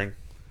shirt I'm wearing.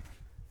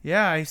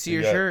 Yeah, I see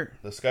your got shirt.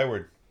 The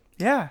Skyward.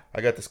 Yeah.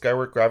 I got the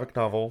Skyward graphic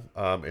novel.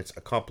 It's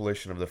a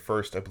compilation of the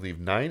first, I believe,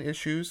 9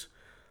 issues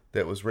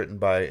that was written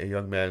by a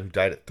young man who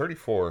died at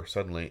 34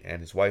 suddenly,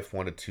 and his wife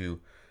wanted to,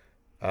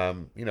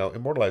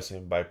 immortalize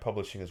him by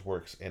publishing his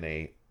works in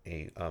a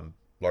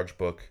large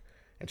book,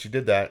 and she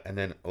did that. And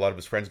then a lot of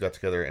his friends got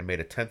together and made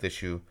a 10th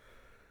issue,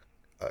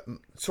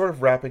 sort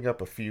of wrapping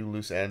up a few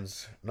loose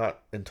ends,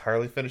 not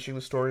entirely finishing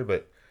the story,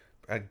 but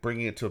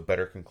bringing it to a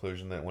better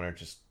conclusion than when it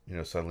just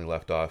suddenly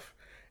left off.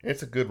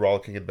 It's a good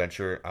rollicking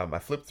adventure. I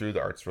flipped through.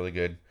 The art's really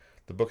good.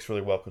 The book's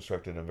really well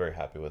constructed. I'm very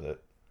happy with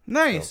it.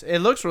 Nice. So, it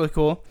looks really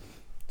cool.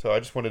 So I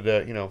just wanted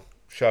to,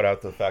 shout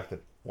out the fact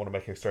that one of my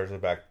Kickstarters in the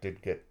back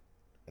did get,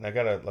 and I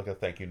got a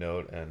thank you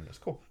note, and it's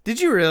cool.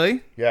 Did you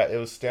really? Yeah, it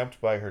was stamped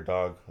by her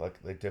dog.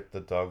 Like, they dipped the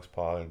dog's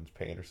paw in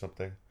paint or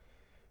something,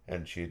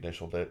 and she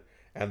initialed it.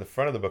 And the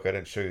front of the book, I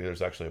didn't show you.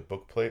 There's actually a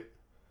book plate.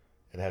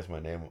 It has my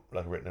name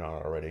written on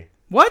it already.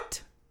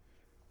 What?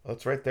 Oh,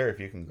 it's right there if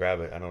you can grab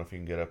it. I don't know if you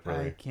can get up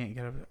really. I can't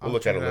get up. We'll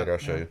look at it later. I'll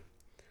show you.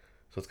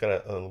 So it's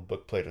got a little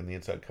book plate on the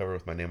inside cover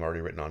with my name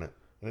already written on it.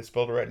 And they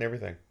spelled it right and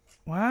everything.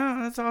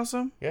 Wow, that's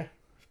awesome. Yeah,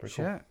 it's pretty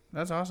cool. Shit,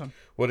 that's awesome.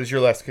 What is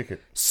your last kick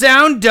it?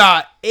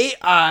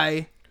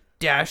 Sound.ai-2.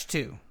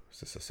 Is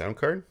this a sound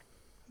card?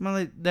 I'm going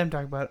to let them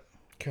talk about it.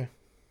 Okay.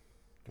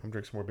 I'm going to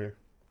drink some more beer.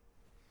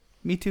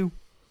 Me too.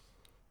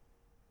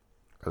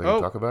 Are they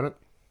going to talk about it?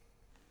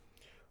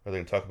 Are they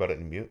going to talk about it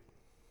in mute?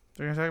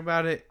 They're going to talk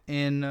about it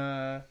in...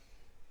 I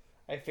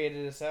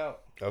faded this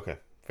out. Okay.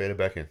 Fade it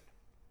back in.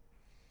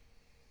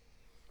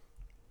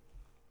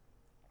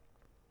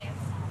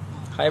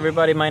 Hi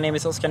everybody, my name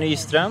is Oskar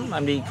Nyström.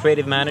 I'm the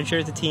creative manager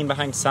at the team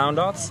behind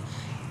SoundDots.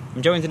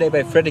 I'm joined today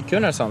by Fredrik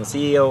Gunnarsson,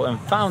 CEO and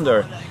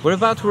founder. We're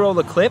about to roll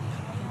a clip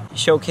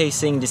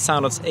showcasing the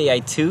SoundDots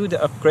AI2,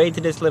 the upgrade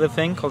to this little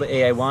thing called the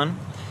AI1.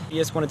 I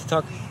just wanted to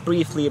talk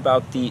briefly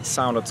about the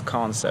SoundDots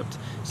concept.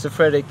 So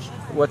Fredrik,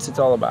 what's it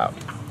all about?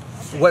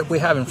 What we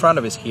have in front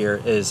of us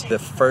here is the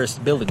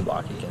first building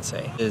block, you can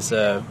say. Is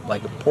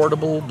like a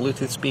portable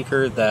Bluetooth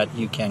speaker that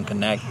you can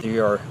connect to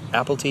your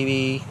Apple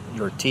TV,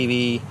 your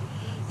TV,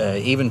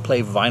 even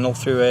play vinyl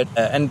through it.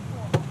 And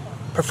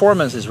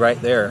performance is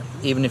right there.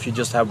 Even if you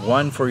just have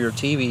one for your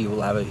TV, you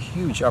will have a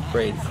huge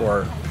upgrade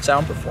for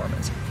sound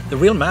performance. The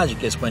real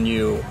magic is when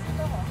you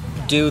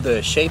do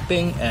the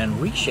shaping and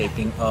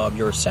reshaping of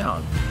your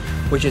sound,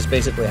 which is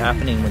basically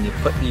happening when you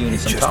put the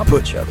units on top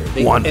of each other.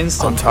 They one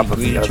instantly on top of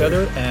greet the each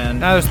other. And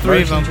now there's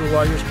three of them. into a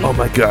larger speaker. Oh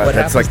my god, What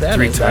that's like happens then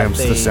 3 is that times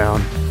the they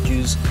sound.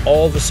 Use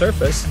all the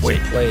surface to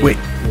play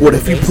what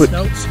if you bass put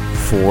notes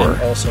 4?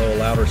 and also a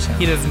louder sound.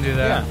 He doesn't do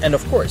that. Yeah, and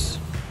of course,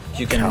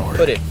 you can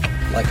put it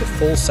like a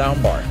full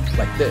sound bar,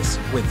 like this,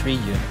 with 3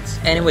 units.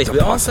 Anyways, The we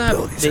also have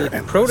possibilities the are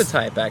endless.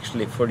 prototype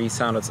actually for the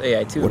SoundDots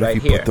AI2 What if right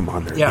you here. put them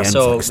on their Yeah, hands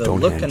so like the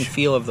look and Stonehenge?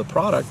 feel of the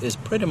product is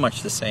pretty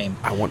much the same.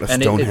 I want a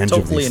and Stonehenge it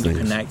of totally these things.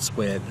 interconnects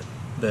with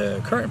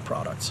the current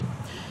products.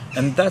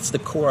 And that's the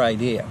core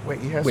idea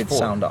with 4.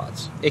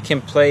 SoundDots. It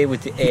can play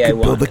with the AI1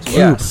 could build a as cube.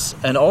 well. Yes,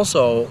 and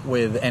also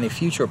with any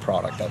future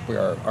product that we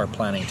are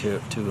planning to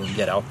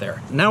get out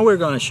there. Now we're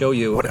going to show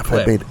you What a if I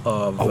clip made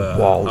of a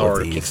wall of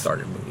our these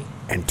Kickstarter movie.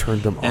 and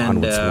turned them on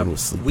And when someone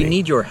was sleeping? we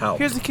need your help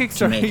Here's the to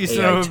Kickstarter, make you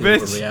son of a AI2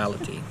 bitch. a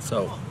reality.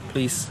 So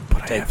please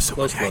But I take have so a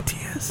close many look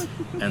ideas.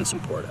 and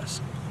support us.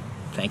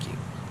 Thank you.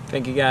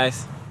 Thank you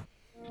guys.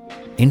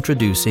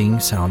 Introducing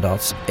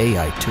SoundDots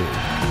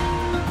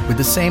AI2. With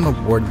the same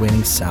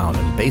award-winning sound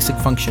and basic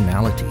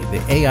functionality, the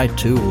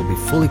AI2 will be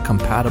fully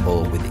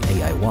compatible with the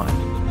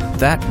AI1.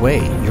 That way,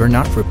 you're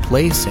not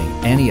replacing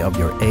any of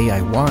your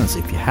AI1s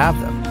if you have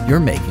them. You're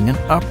making an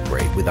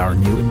upgrade with our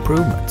new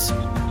improvements.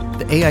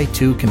 The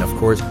AI2 can of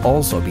course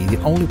also be the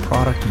only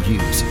product to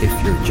use if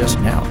you're just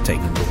now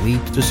taking the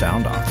leap to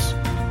SoundDots.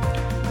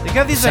 They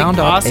got these like SoundDot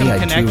awesome AI2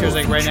 connectors will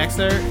like right feature next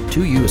there.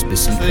 2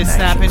 USB-C So they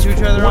snap connections into each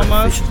for other more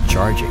almost? efficient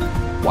charging,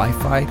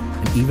 Wi-Fi,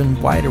 and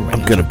even wider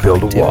range gonna of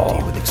build a connectivity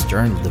wall. with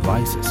external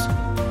devices.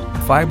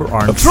 Fiber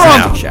armed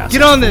Trump, chassis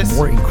get on for this.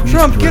 more increased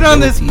Trump, get on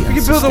this. We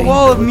durability can and build a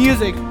wall of sustainability.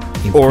 music.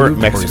 Or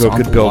Improved Mexico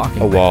could horizontal build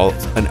locking a wall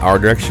mechanisms, in our a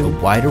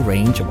direction wider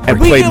range of and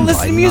We play. can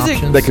listen to music.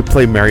 options, They could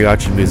play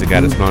mariachi music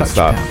at us improved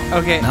nonstop.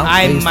 touchpad. Okay, Now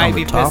I placed might on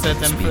be the top pissed at of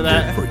the them for speaker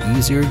that. For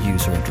easier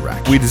user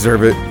interaction. We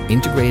deserve it.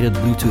 Integrated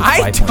Bluetooth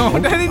I 5.1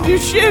 don't. I didn't do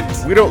shit.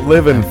 We don't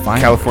live in And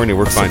finally, California.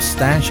 We're a fine.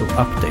 substantial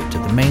update to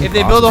the main If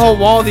they build a whole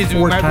wall of these, we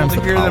 4 might be able times to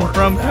the hear them power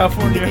from of that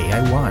California. in the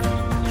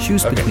AI1.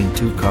 Choose Okay. between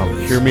 2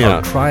 colors. Hear me our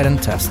out. tried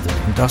and tested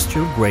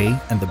industrial gray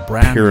and the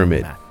brand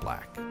Pyramid. matte black.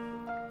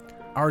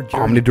 Our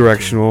journey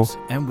Omnidirectional. continues,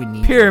 and we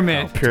need Pyramid.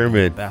 your help to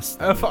Pyramid. do the best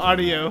Of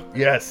audio.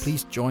 Yes.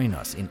 Please join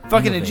us in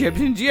Fucking innovating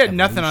Egyptians, you had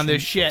nothing on this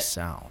evolution of shit.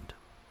 Sound.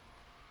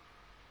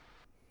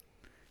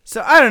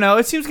 So I don't know.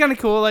 It seems kind of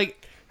cool.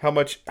 Like How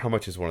much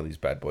is one of these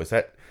bad boys?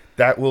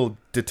 That will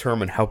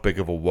determine how big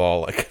of a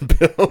wall I can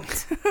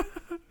build.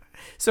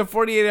 so,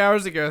 48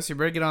 hours ago. So you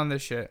better get on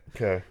this shit.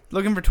 Okay.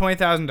 Looking for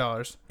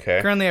 $20,000. Okay.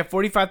 Currently at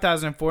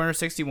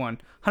 45,461.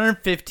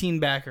 115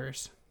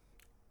 backers.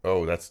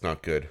 Oh, that's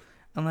not good.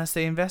 Unless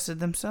they invested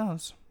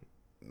themselves.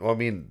 Well, I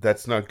mean,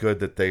 that's not good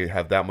that they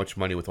have that much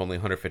money with only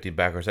 150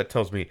 backers. That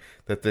tells me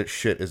that this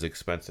shit is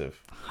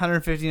expensive.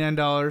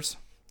 $159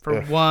 for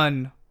Ugh.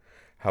 one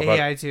How about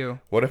AI2.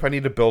 What if I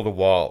need to build a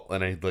wall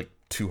and I need like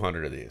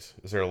 200 of these?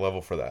 Is there a level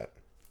for that?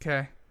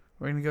 Okay.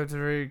 We're going to go to the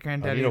very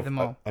granddaddy of them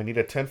all. I need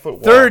a 10-foot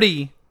wall.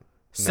 30 No,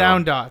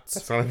 sound dots.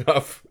 That's not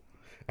enough.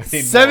 I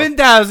need more.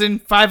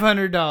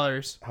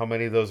 $7,500. How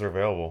many of those are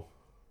available?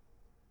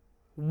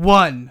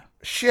 1.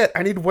 Shit,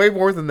 I need way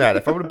more than that.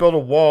 If I'm going to build a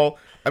wall,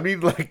 I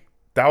need like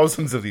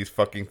thousands of these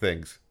fucking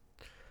things.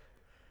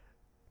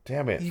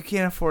 Damn it. You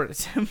can't afford it,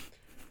 Tim.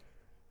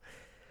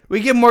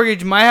 We can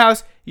mortgage my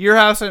house, your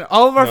house, and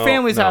all of our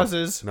family's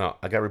houses. No,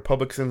 I got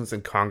Republicans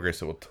in Congress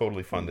that will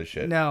totally fund this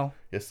shit. No.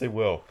 Yes, they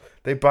will.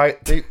 They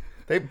back the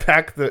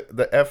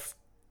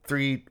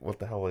F-3. What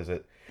the hell is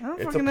it? I don't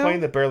It's a fucking plane know.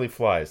 that barely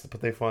flies,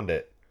 but they fund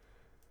it.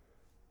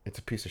 It's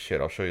a piece of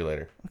shit. I'll show you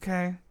later.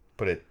 Okay.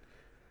 But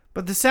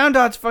But the Sound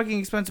Dot's fucking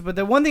expensive. But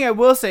the one thing I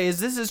will say is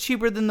this is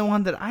cheaper than the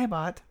one that I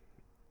bought.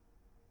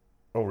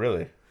 Oh,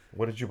 really?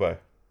 What did you buy?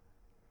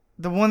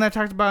 The one that I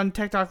talked about in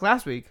Tech Talk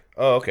last week.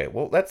 Oh, okay.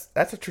 Well, that's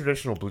a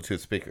traditional Bluetooth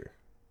speaker.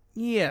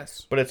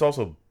 Yes. But it's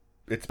also...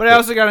 But I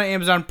also got it on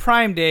Amazon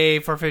Prime Day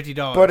for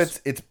 $50. But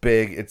it's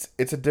big.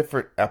 It's a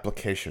different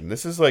application.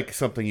 This is like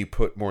something you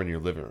put more in your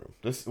living room.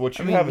 What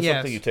you have is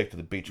something you take to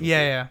the beach with you.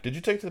 Yeah. Did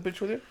you take to the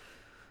beach with you?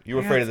 You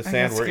were afraid of the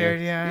sand, weren't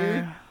you?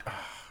 Yeah.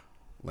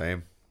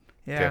 Lame.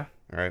 Yeah. Okay.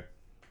 All right.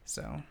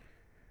 So,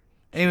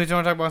 anyways, you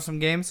want to talk about some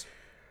games?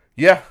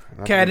 Yeah.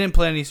 Okay, I didn't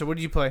play any, so what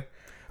did you play?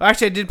 Well,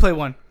 actually, I did play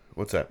one.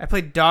 What's that? I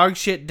played Dog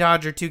Shit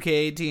Dodger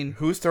 2K18.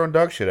 Who's throwing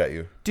dog shit at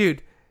you?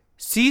 Dude,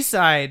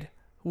 Seaside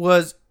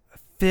was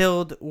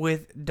filled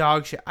with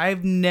dog shit.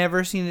 I've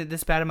never seen it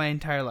this bad in my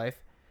entire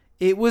life.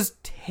 It was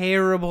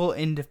terrible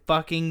and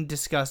fucking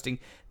disgusting.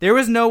 There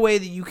was no way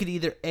that you could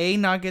either A,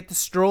 not get the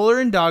stroller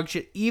and dog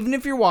shit, even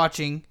if you're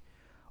watching,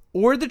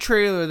 or the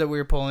trailer that we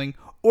were pulling,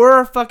 or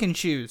our fucking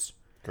shoes.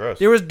 Gross.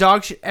 There was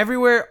dog shit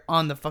everywhere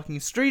on the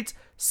fucking streets,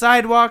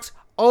 sidewalks,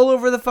 all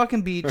over the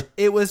fucking beach.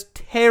 It was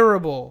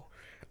terrible.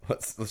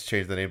 Let's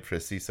change the name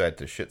from Seaside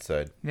to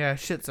Shitside. Yeah,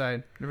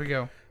 Shitside. There we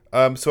go.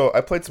 So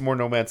I played some more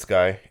No Man's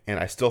Sky, and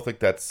I still think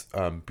that's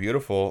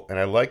beautiful, and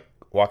I like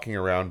walking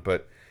around,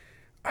 but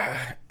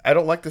I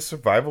don't like the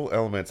survival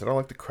elements. I don't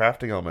like the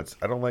crafting elements.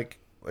 I don't like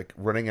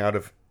running out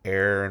of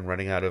air and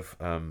running out of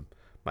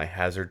my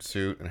hazard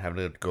suit and having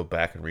to go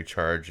back and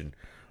recharge and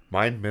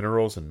mine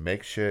minerals and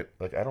make shit.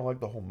 Like, I don't like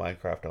the whole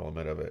Minecraft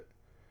element of it.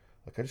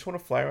 Like, I just want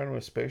to fly around in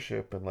a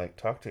spaceship and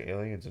talk to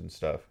aliens and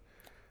stuff.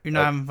 You're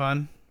not having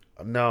fun?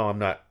 No, I'm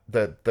not.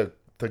 The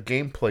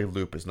gameplay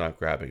loop is not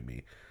grabbing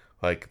me.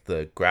 Like,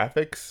 the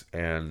graphics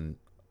and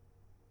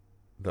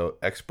the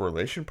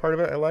exploration part of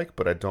it I like,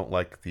 but I don't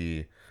like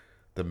the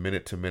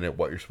minute to minute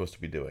what you're supposed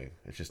to be doing.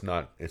 It's just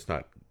not. It's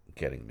not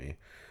getting me.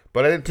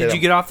 But I didn't. Did you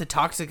get off the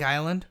toxic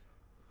island?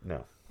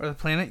 No. Or the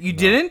planet? You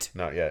didn't?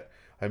 Not yet.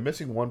 I'm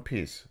missing one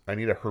piece. I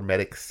need a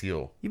hermetic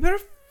seal. You better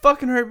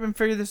fucking hurry up and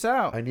figure this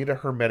out. I need a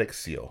hermetic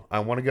seal. I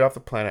want to get off the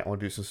planet. I want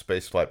to do some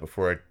space flight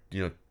before I,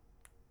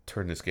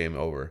 turn this game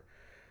over.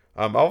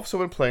 I've also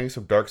been playing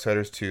some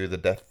Darksiders 2, the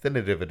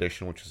Definitive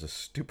Edition, which is a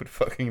stupid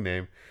fucking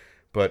name,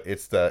 but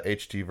it's the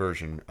HD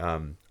version.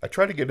 I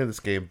tried to get into this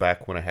game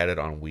back when I had it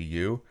on Wii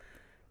U,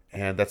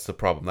 and that's the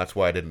problem. That's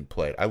why I didn't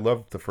play it. I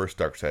loved the first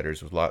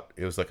Darksiders.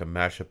 It was like a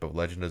mashup of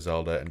Legend of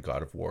Zelda and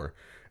God of War.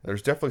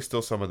 There's definitely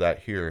still some of that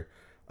here.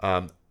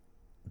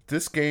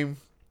 This game,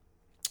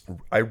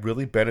 I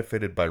really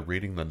benefited by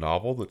reading the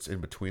novel that's in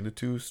between the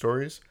two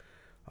stories.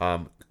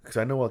 Because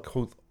I know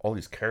who all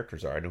these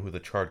characters are. I know who the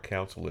Charred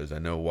Council is. I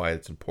know why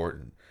it's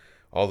important.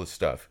 All this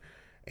stuff.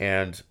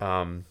 And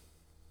I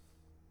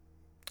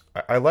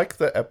like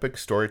the epic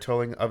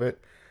storytelling of it.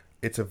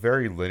 It's a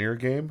very linear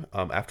game.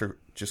 After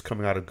just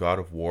coming out of God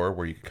of War,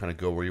 where you can kind of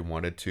go where you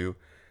wanted to,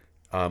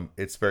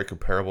 it's very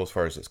comparable as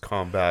far as its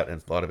combat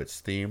and a lot of its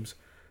themes.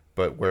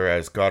 But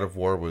whereas God of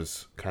War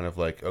was kind of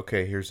like,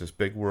 okay, here's this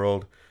big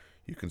world.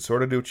 You can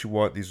sort of do what you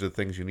want. These are the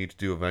things you need to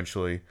do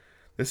eventually.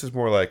 This is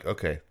more like,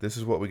 okay, this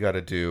is what we got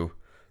to do.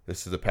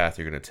 This is the path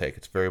you're going to take.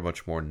 It's very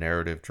much more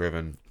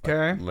narrative-driven,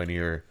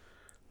 linear.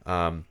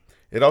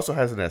 It also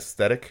has an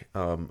aesthetic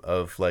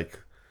of late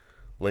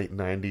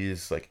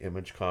 90s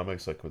Image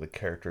comics, where the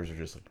characters are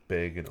just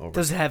big and over.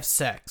 Does it have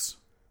sex?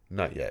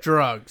 Not yet.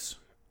 Drugs?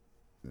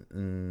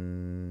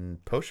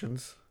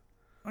 Potions.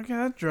 Okay,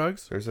 that's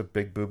drugs. There's a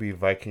big booby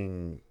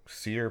Viking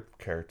seer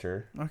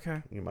character.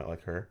 Okay. You might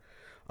like her.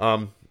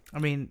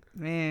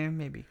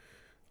 Maybe.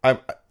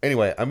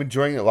 Anyway, I'm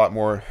enjoying it a lot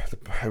more.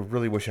 I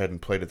really wish I hadn't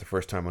played it the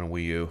first time on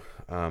Wii U.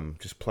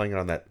 Just playing it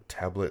on that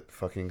tablet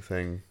fucking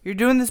thing. You're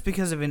doing this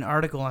because of an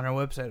article on our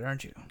website,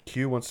 aren't you?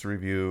 Q wants to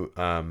review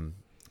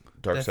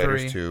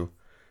Darksiders 2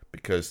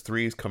 because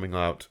 3 is coming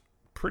out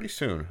pretty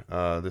soon,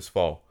 this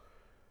fall.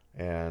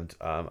 And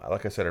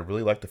like I said, I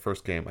really liked the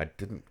first game. I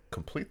didn't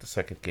complete the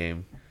second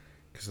game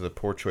because of the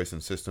poor choice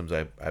in systems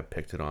I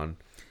picked it on.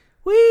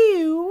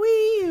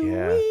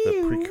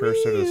 The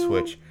precursor to the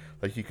Switch.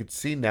 You could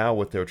see now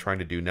what they were trying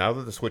to do. Now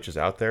that the Switch is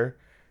out there,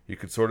 you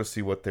could sort of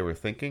see what they were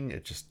thinking.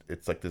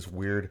 It's like this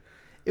weird.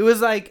 It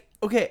was like,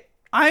 okay,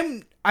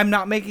 I'm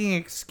not making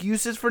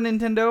excuses for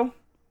Nintendo,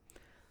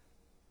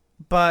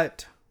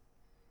 but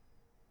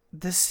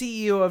the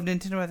CEO of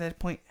Nintendo at that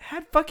point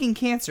had fucking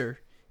cancer.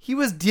 He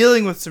was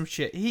dealing with some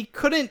shit. He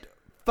couldn't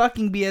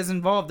fucking be as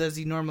involved as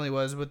he normally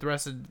was with the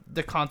rest of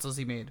the consoles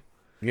he made.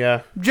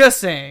 Yeah. Just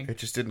saying. It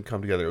just didn't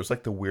come together. It was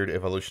like the weird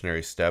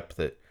evolutionary step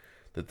that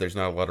there's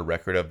not a lot of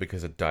record of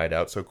because it died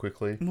out so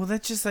quickly. Well,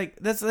 that's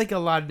like a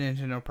lot of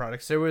Nintendo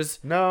products. There was...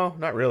 No,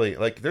 not really.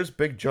 There's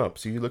big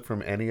jumps. You look from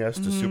NES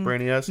to Super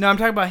NES. No, I'm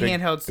talking about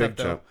handheld stuff,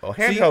 though. Jump. Oh,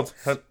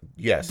 handhelds,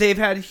 yes. They've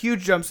had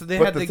huge jumps. So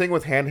but the thing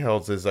with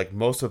handhelds is,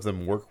 most of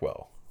them work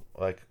well.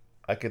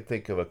 I can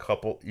think of a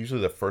couple.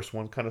 Usually the first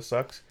one kind of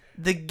sucks.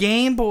 The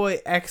Game Boy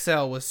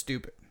XL was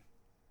stupid.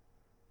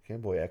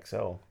 Game Boy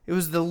XL? It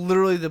was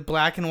literally the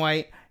black and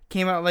white.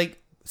 Came out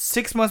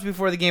 6 months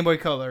before the Game Boy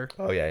Color.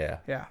 Oh, yeah.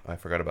 Yeah. I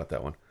forgot about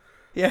that one.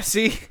 Yeah,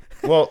 see?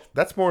 Well,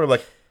 that's more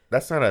like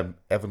that's not an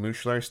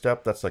evolutionary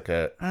step. That's like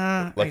a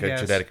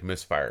guess. genetic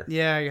misfire.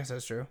 Yeah, I guess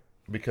that's true.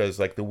 Because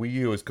like the Wii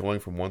U is going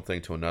from one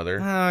thing to another.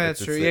 Oh,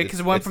 that's true. Yeah, because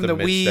it went from the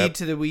Wii mid-step.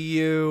 to the Wii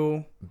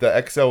U.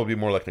 The XL would be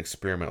more like an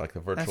experiment, like the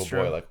Virtual That's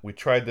Boy. true. Like we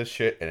tried this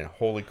shit and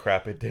holy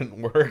crap, it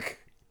didn't work.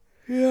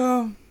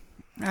 Yeah,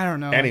 I don't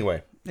know.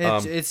 Anyway,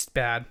 it's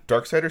bad.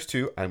 Darksiders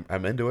 2,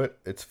 I'm into it.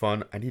 It's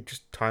fun. I need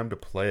just time to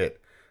play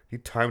it. I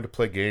need time to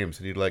play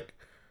games. I need like,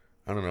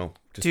 I don't know.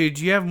 Dude,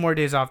 you have more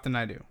days off than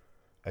I do.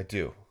 I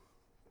do,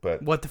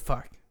 but what the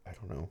fuck? I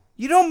don't know.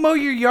 You don't mow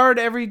your yard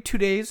every 2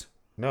 days?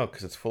 No,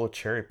 because it's full of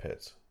cherry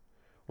pits.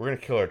 We're gonna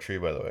kill our tree,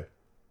 by the way.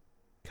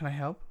 Can I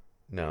help?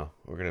 No,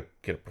 we're gonna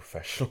get a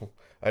professional.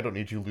 I don't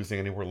need you losing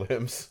any more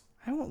limbs.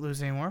 I won't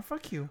lose any more.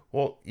 Fuck you.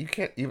 Well, you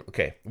can't even.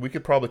 Okay, we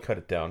could probably cut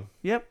it down.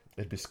 Yep.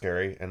 It'd be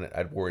scary, and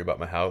I'd worry about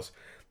my house.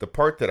 The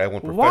part that I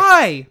want.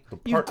 Why?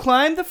 You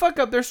climb the fuck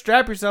up there,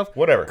 strap yourself.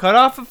 Whatever. Cut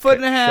off a foot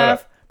and a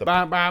half. The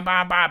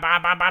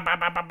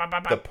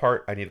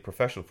part I need a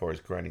professional for is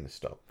grinding the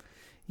stump.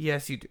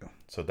 Yes, you do.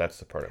 So that's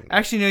the part I'm.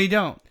 Actually, no, you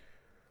don't.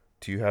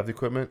 Do you have the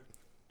equipment?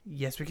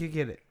 Yes, we could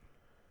get it.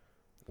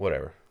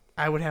 Whatever.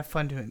 I would have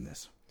fun doing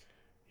this.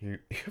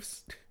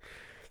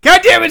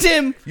 God damn it,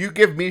 Tim! You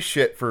give me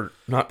shit for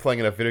not playing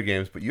enough video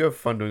games, but you have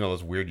fun doing all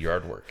this weird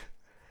yard work.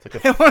 It's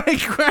like I want to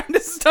grind a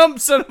stump,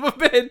 son of a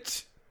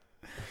bitch.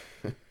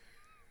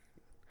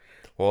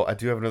 Well, I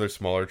do have another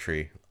smaller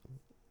tree.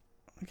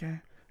 Okay,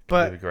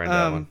 but maybe grind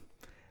that one.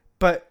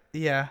 But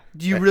yeah,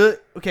 do you really?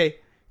 Okay,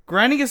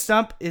 grinding a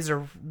stump is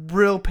a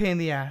real pain in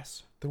the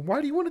ass. Then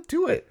why do you want to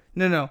do it?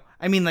 No.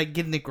 I mean, like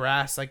getting the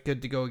grass like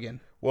good to go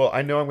again. Well,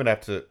 I know I'm gonna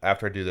have to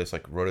after I do this,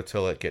 like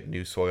rototill it, get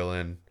new soil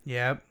in.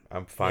 Yep.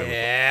 I'm fine.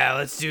 Yeah,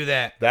 let's do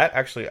that. That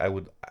actually, I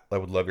would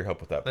love your help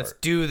with that part. Let's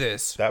do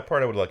this. That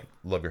part I would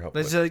love your help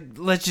with.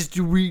 Let's just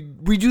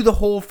redo the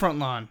whole front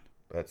lawn.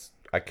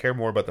 I care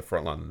more about the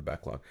front lawn than the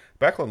back lawn.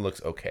 Back lawn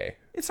looks okay.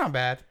 It's not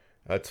bad.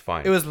 That's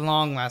fine. It was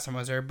long last time I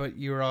was there, but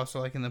you were also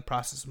like in the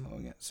process of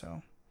mowing it,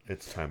 so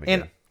it's time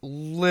again. And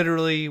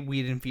literally,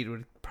 weed and feed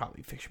would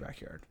probably fix your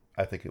backyard.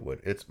 I think it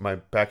would. My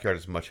backyard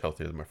is much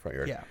healthier than my front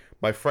yard. Yeah.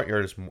 My front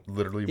yard is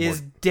literally more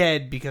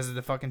dead because of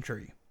the fucking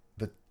tree.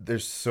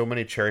 There's so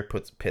many cherry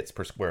pits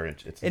per square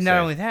inch. It's insane. And not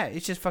only that,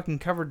 it's just fucking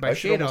covered by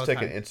shade all the time.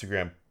 I should almost take an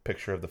Instagram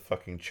picture of the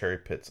fucking cherry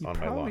pits on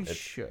my lawn.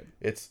 Should.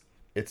 It's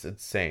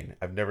insane.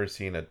 I've never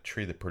seen a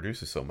tree that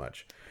produces so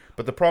much.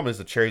 But the problem is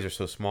the cherries are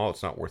so small,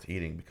 it's not worth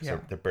eating because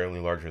they're barely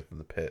larger than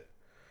the pit.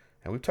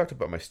 And we've talked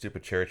about my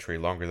stupid cherry tree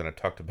longer than I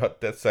talked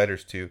about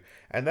Darksiders 2,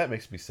 and that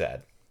makes me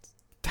sad.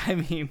 I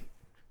mean,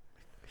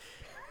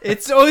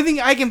 it's the only thing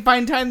I can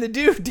find time to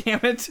do,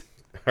 damn it.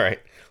 All right,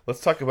 let's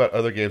talk about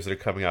other games that are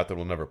coming out that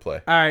we'll never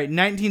play. All right,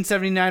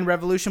 1979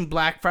 Revolution,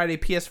 Black Friday,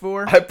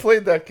 PS4. I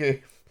played that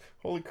game.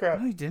 Holy crap.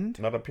 No, you didn't.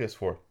 Not on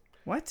PS4.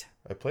 What?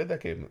 I played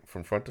that game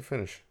from front to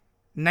finish.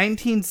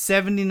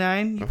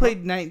 1979? You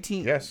played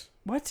 19... Yes.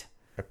 What?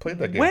 I played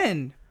that game.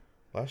 When?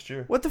 Last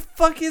year. What the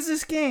fuck is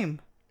this game?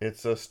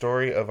 It's a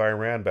story of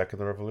Iran back in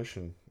the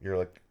revolution. You're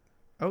like...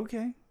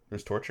 Okay.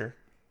 There's torture.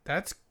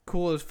 That's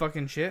cool as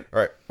fucking shit. All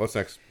right, what's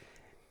next?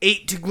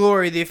 8 to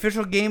Glory, the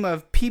official game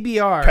of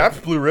PBR.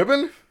 Pabst Blue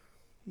Ribbon?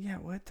 Yeah,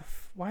 what the...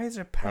 Why is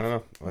there Pabst? I don't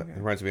know. Okay. It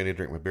reminds me I need to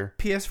drink my beer.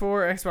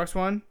 PS4, Xbox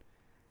One.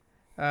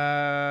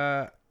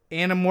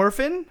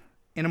 Anamorphine?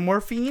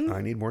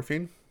 I need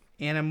morphine.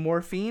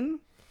 Anamorphine,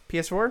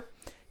 PS4.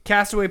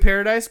 Castaway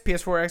Paradise,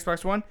 PS4,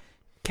 Xbox One.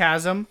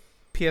 Chasm,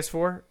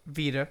 PS4,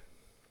 Vita.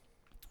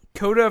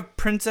 Coda of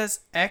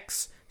Princess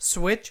X,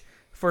 Switch.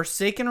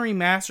 Forsaken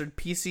Remastered,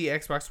 PC,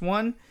 Xbox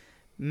One.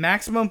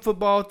 Maximum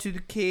Football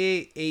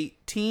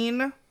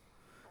 2K18,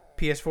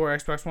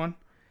 PS4, Xbox One.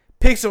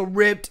 Pixel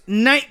Ripped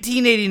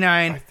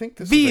 1989, I think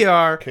this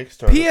VR, is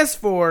a Kickstarter.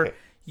 PS4. Hey.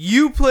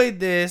 You played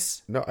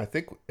this. No, I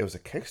think it was a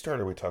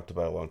Kickstarter we talked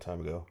about a long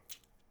time ago.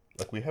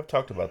 Like, we have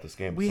talked about this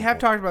game. We have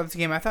talked about this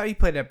game. I thought you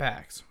played it at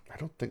PAX. I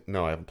don't think...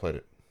 No, I haven't played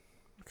it.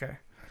 Okay.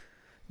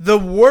 The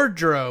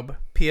Wardrobe,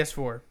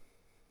 PS4.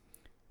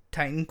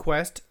 Titan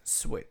Quest,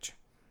 Switch.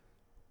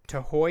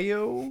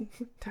 Toho?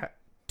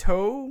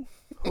 Toho?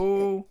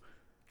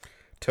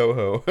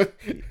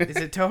 Is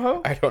it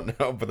Toho? I don't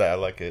know, but I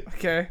like it.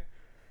 Okay.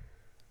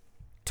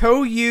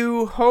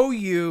 Toyu,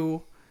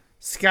 Hoyu,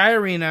 Sky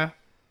Arena,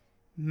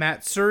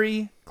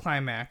 Matsuri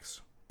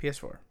Climax,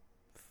 PS4.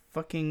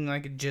 Fucking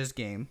like a jizz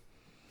game.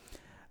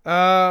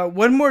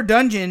 One More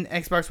Dungeon,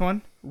 Xbox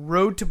One.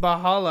 Road to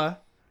Valhalla.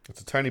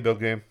 It's a tiny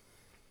build game.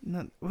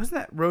 No,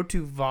 wasn't that Road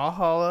to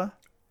Valhalla?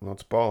 Well,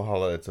 it's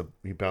Ballhalla.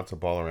 You bounce a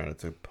ball around.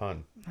 It's a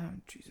pun. Oh,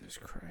 Jesus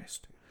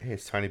Christ. Hey,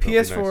 it's tiny build.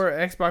 PS4,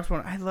 nice. Xbox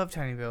One. I love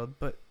tiny build,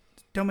 but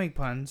don't make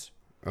puns.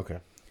 Okay.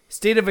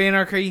 State of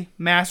Anarchy,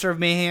 Master of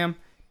Mayhem,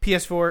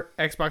 PS4,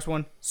 Xbox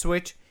One,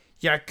 Switch,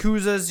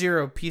 Yakuza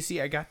 0,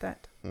 PC. I got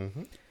that.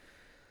 Mm-hmm.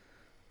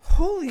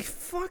 Holy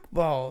fuck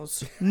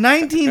balls.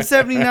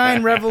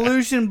 1979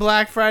 Revolution,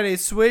 Black Friday,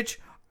 Switch,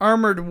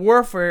 Armored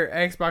Warfare,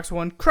 Xbox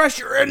One, Crush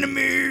Your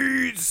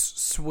Enemies,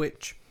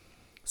 Switch,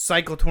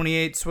 Cycle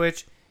 28,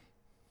 Switch,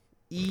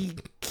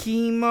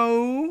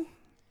 Ikimu,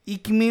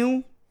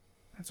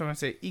 That's what I'm going to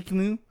say.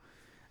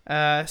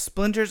 Ikmu.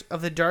 Splinters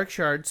of the Dark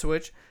Shard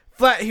Switch.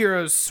 Flat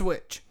Heroes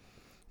Switch.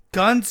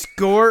 Guns,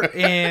 Gore,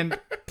 and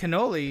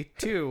Cannoli,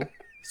 too.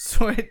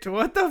 Switch.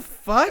 What the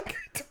fuck?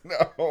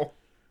 No.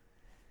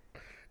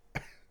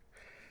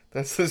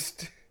 That's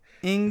just...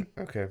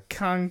 Okay.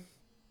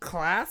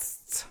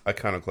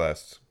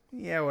 Iconoclasts.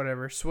 Yeah,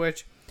 whatever.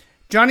 Switch.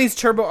 Johnny's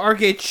Turbo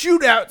Arcade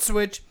Shootout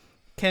Switch.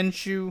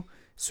 Kenshu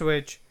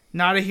Switch.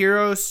 Not a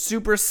Hero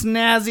Super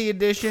Snazzy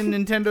Edition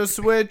Nintendo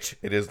Switch.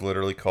 It is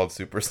literally called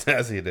Super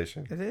Snazzy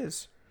Edition. It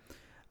is.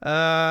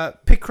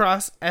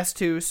 Picross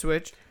S2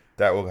 Switch.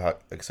 That will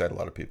excite a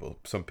lot of people.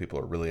 Some people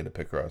are really into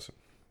Picross.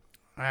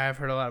 I've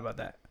heard a lot about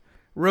that.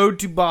 Road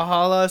to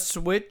Valhalla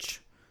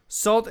Switch.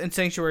 Salt and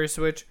Sanctuary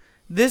Switch.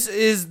 This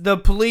is the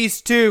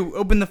Police 2.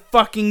 Open the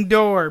fucking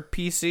door,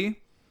 PC.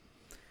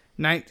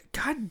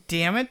 God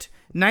damn it.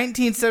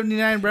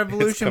 1979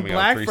 Revolution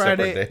Black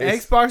Friday.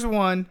 Xbox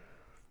One.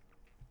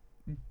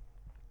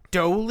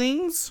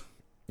 Dolings?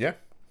 Yeah.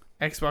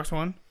 Xbox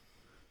One.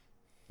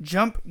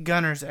 Jump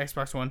Gunners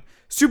Xbox One.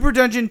 Super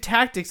Dungeon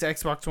Tactics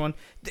Xbox One.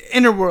 The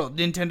Inner World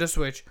Nintendo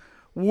Switch.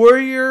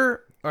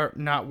 Warrior... Or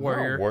not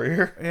Warrior. No,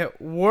 Warrior? Yeah,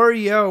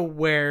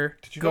 WarioWare.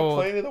 Did you not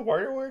play any of the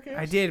WarioWare games?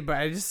 I did, but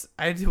I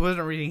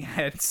wasn't reading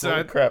ahead. So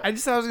Holy crap. I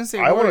just thought I was going to say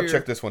I Warrior. want to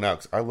check this one out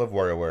because I love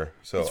WarioWare.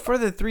 So it's for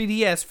the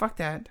 3DS. Fuck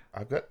that.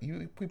 I've got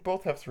you. We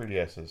both have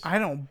 3DSs. I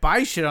don't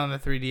buy shit on the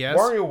 3DS.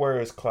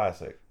 WarioWare is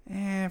classic.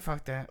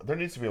 Fuck that. There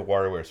needs to be a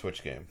WarioWare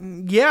Switch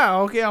game. Yeah,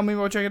 okay, maybe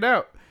I'll check it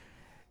out.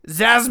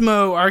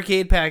 Zazmo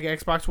Arcade Pack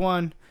Xbox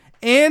One.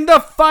 And the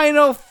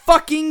final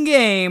fucking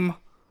game,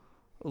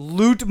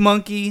 Loot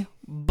Monkey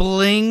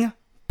Bling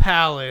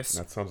Palace.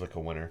 That sounds like a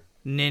winner.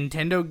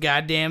 Nintendo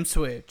goddamn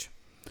Switch.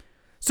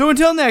 So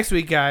until next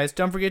week, guys,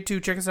 don't forget to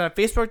check us out at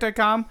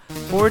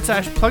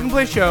Facebook.com/Plug and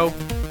Play Show,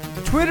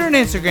 Twitter and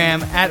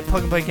Instagram at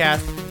Plug and Play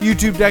Cast,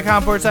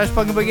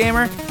 YouTube.com/Plug and Play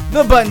Gamer,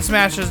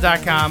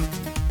 TheButtonSmashers.com,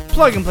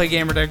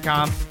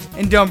 PlugandPlayGamer.com,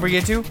 and don't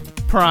forget to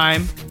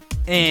Prime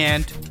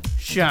and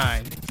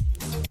Shine.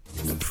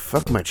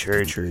 Fuck my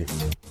cherry tree.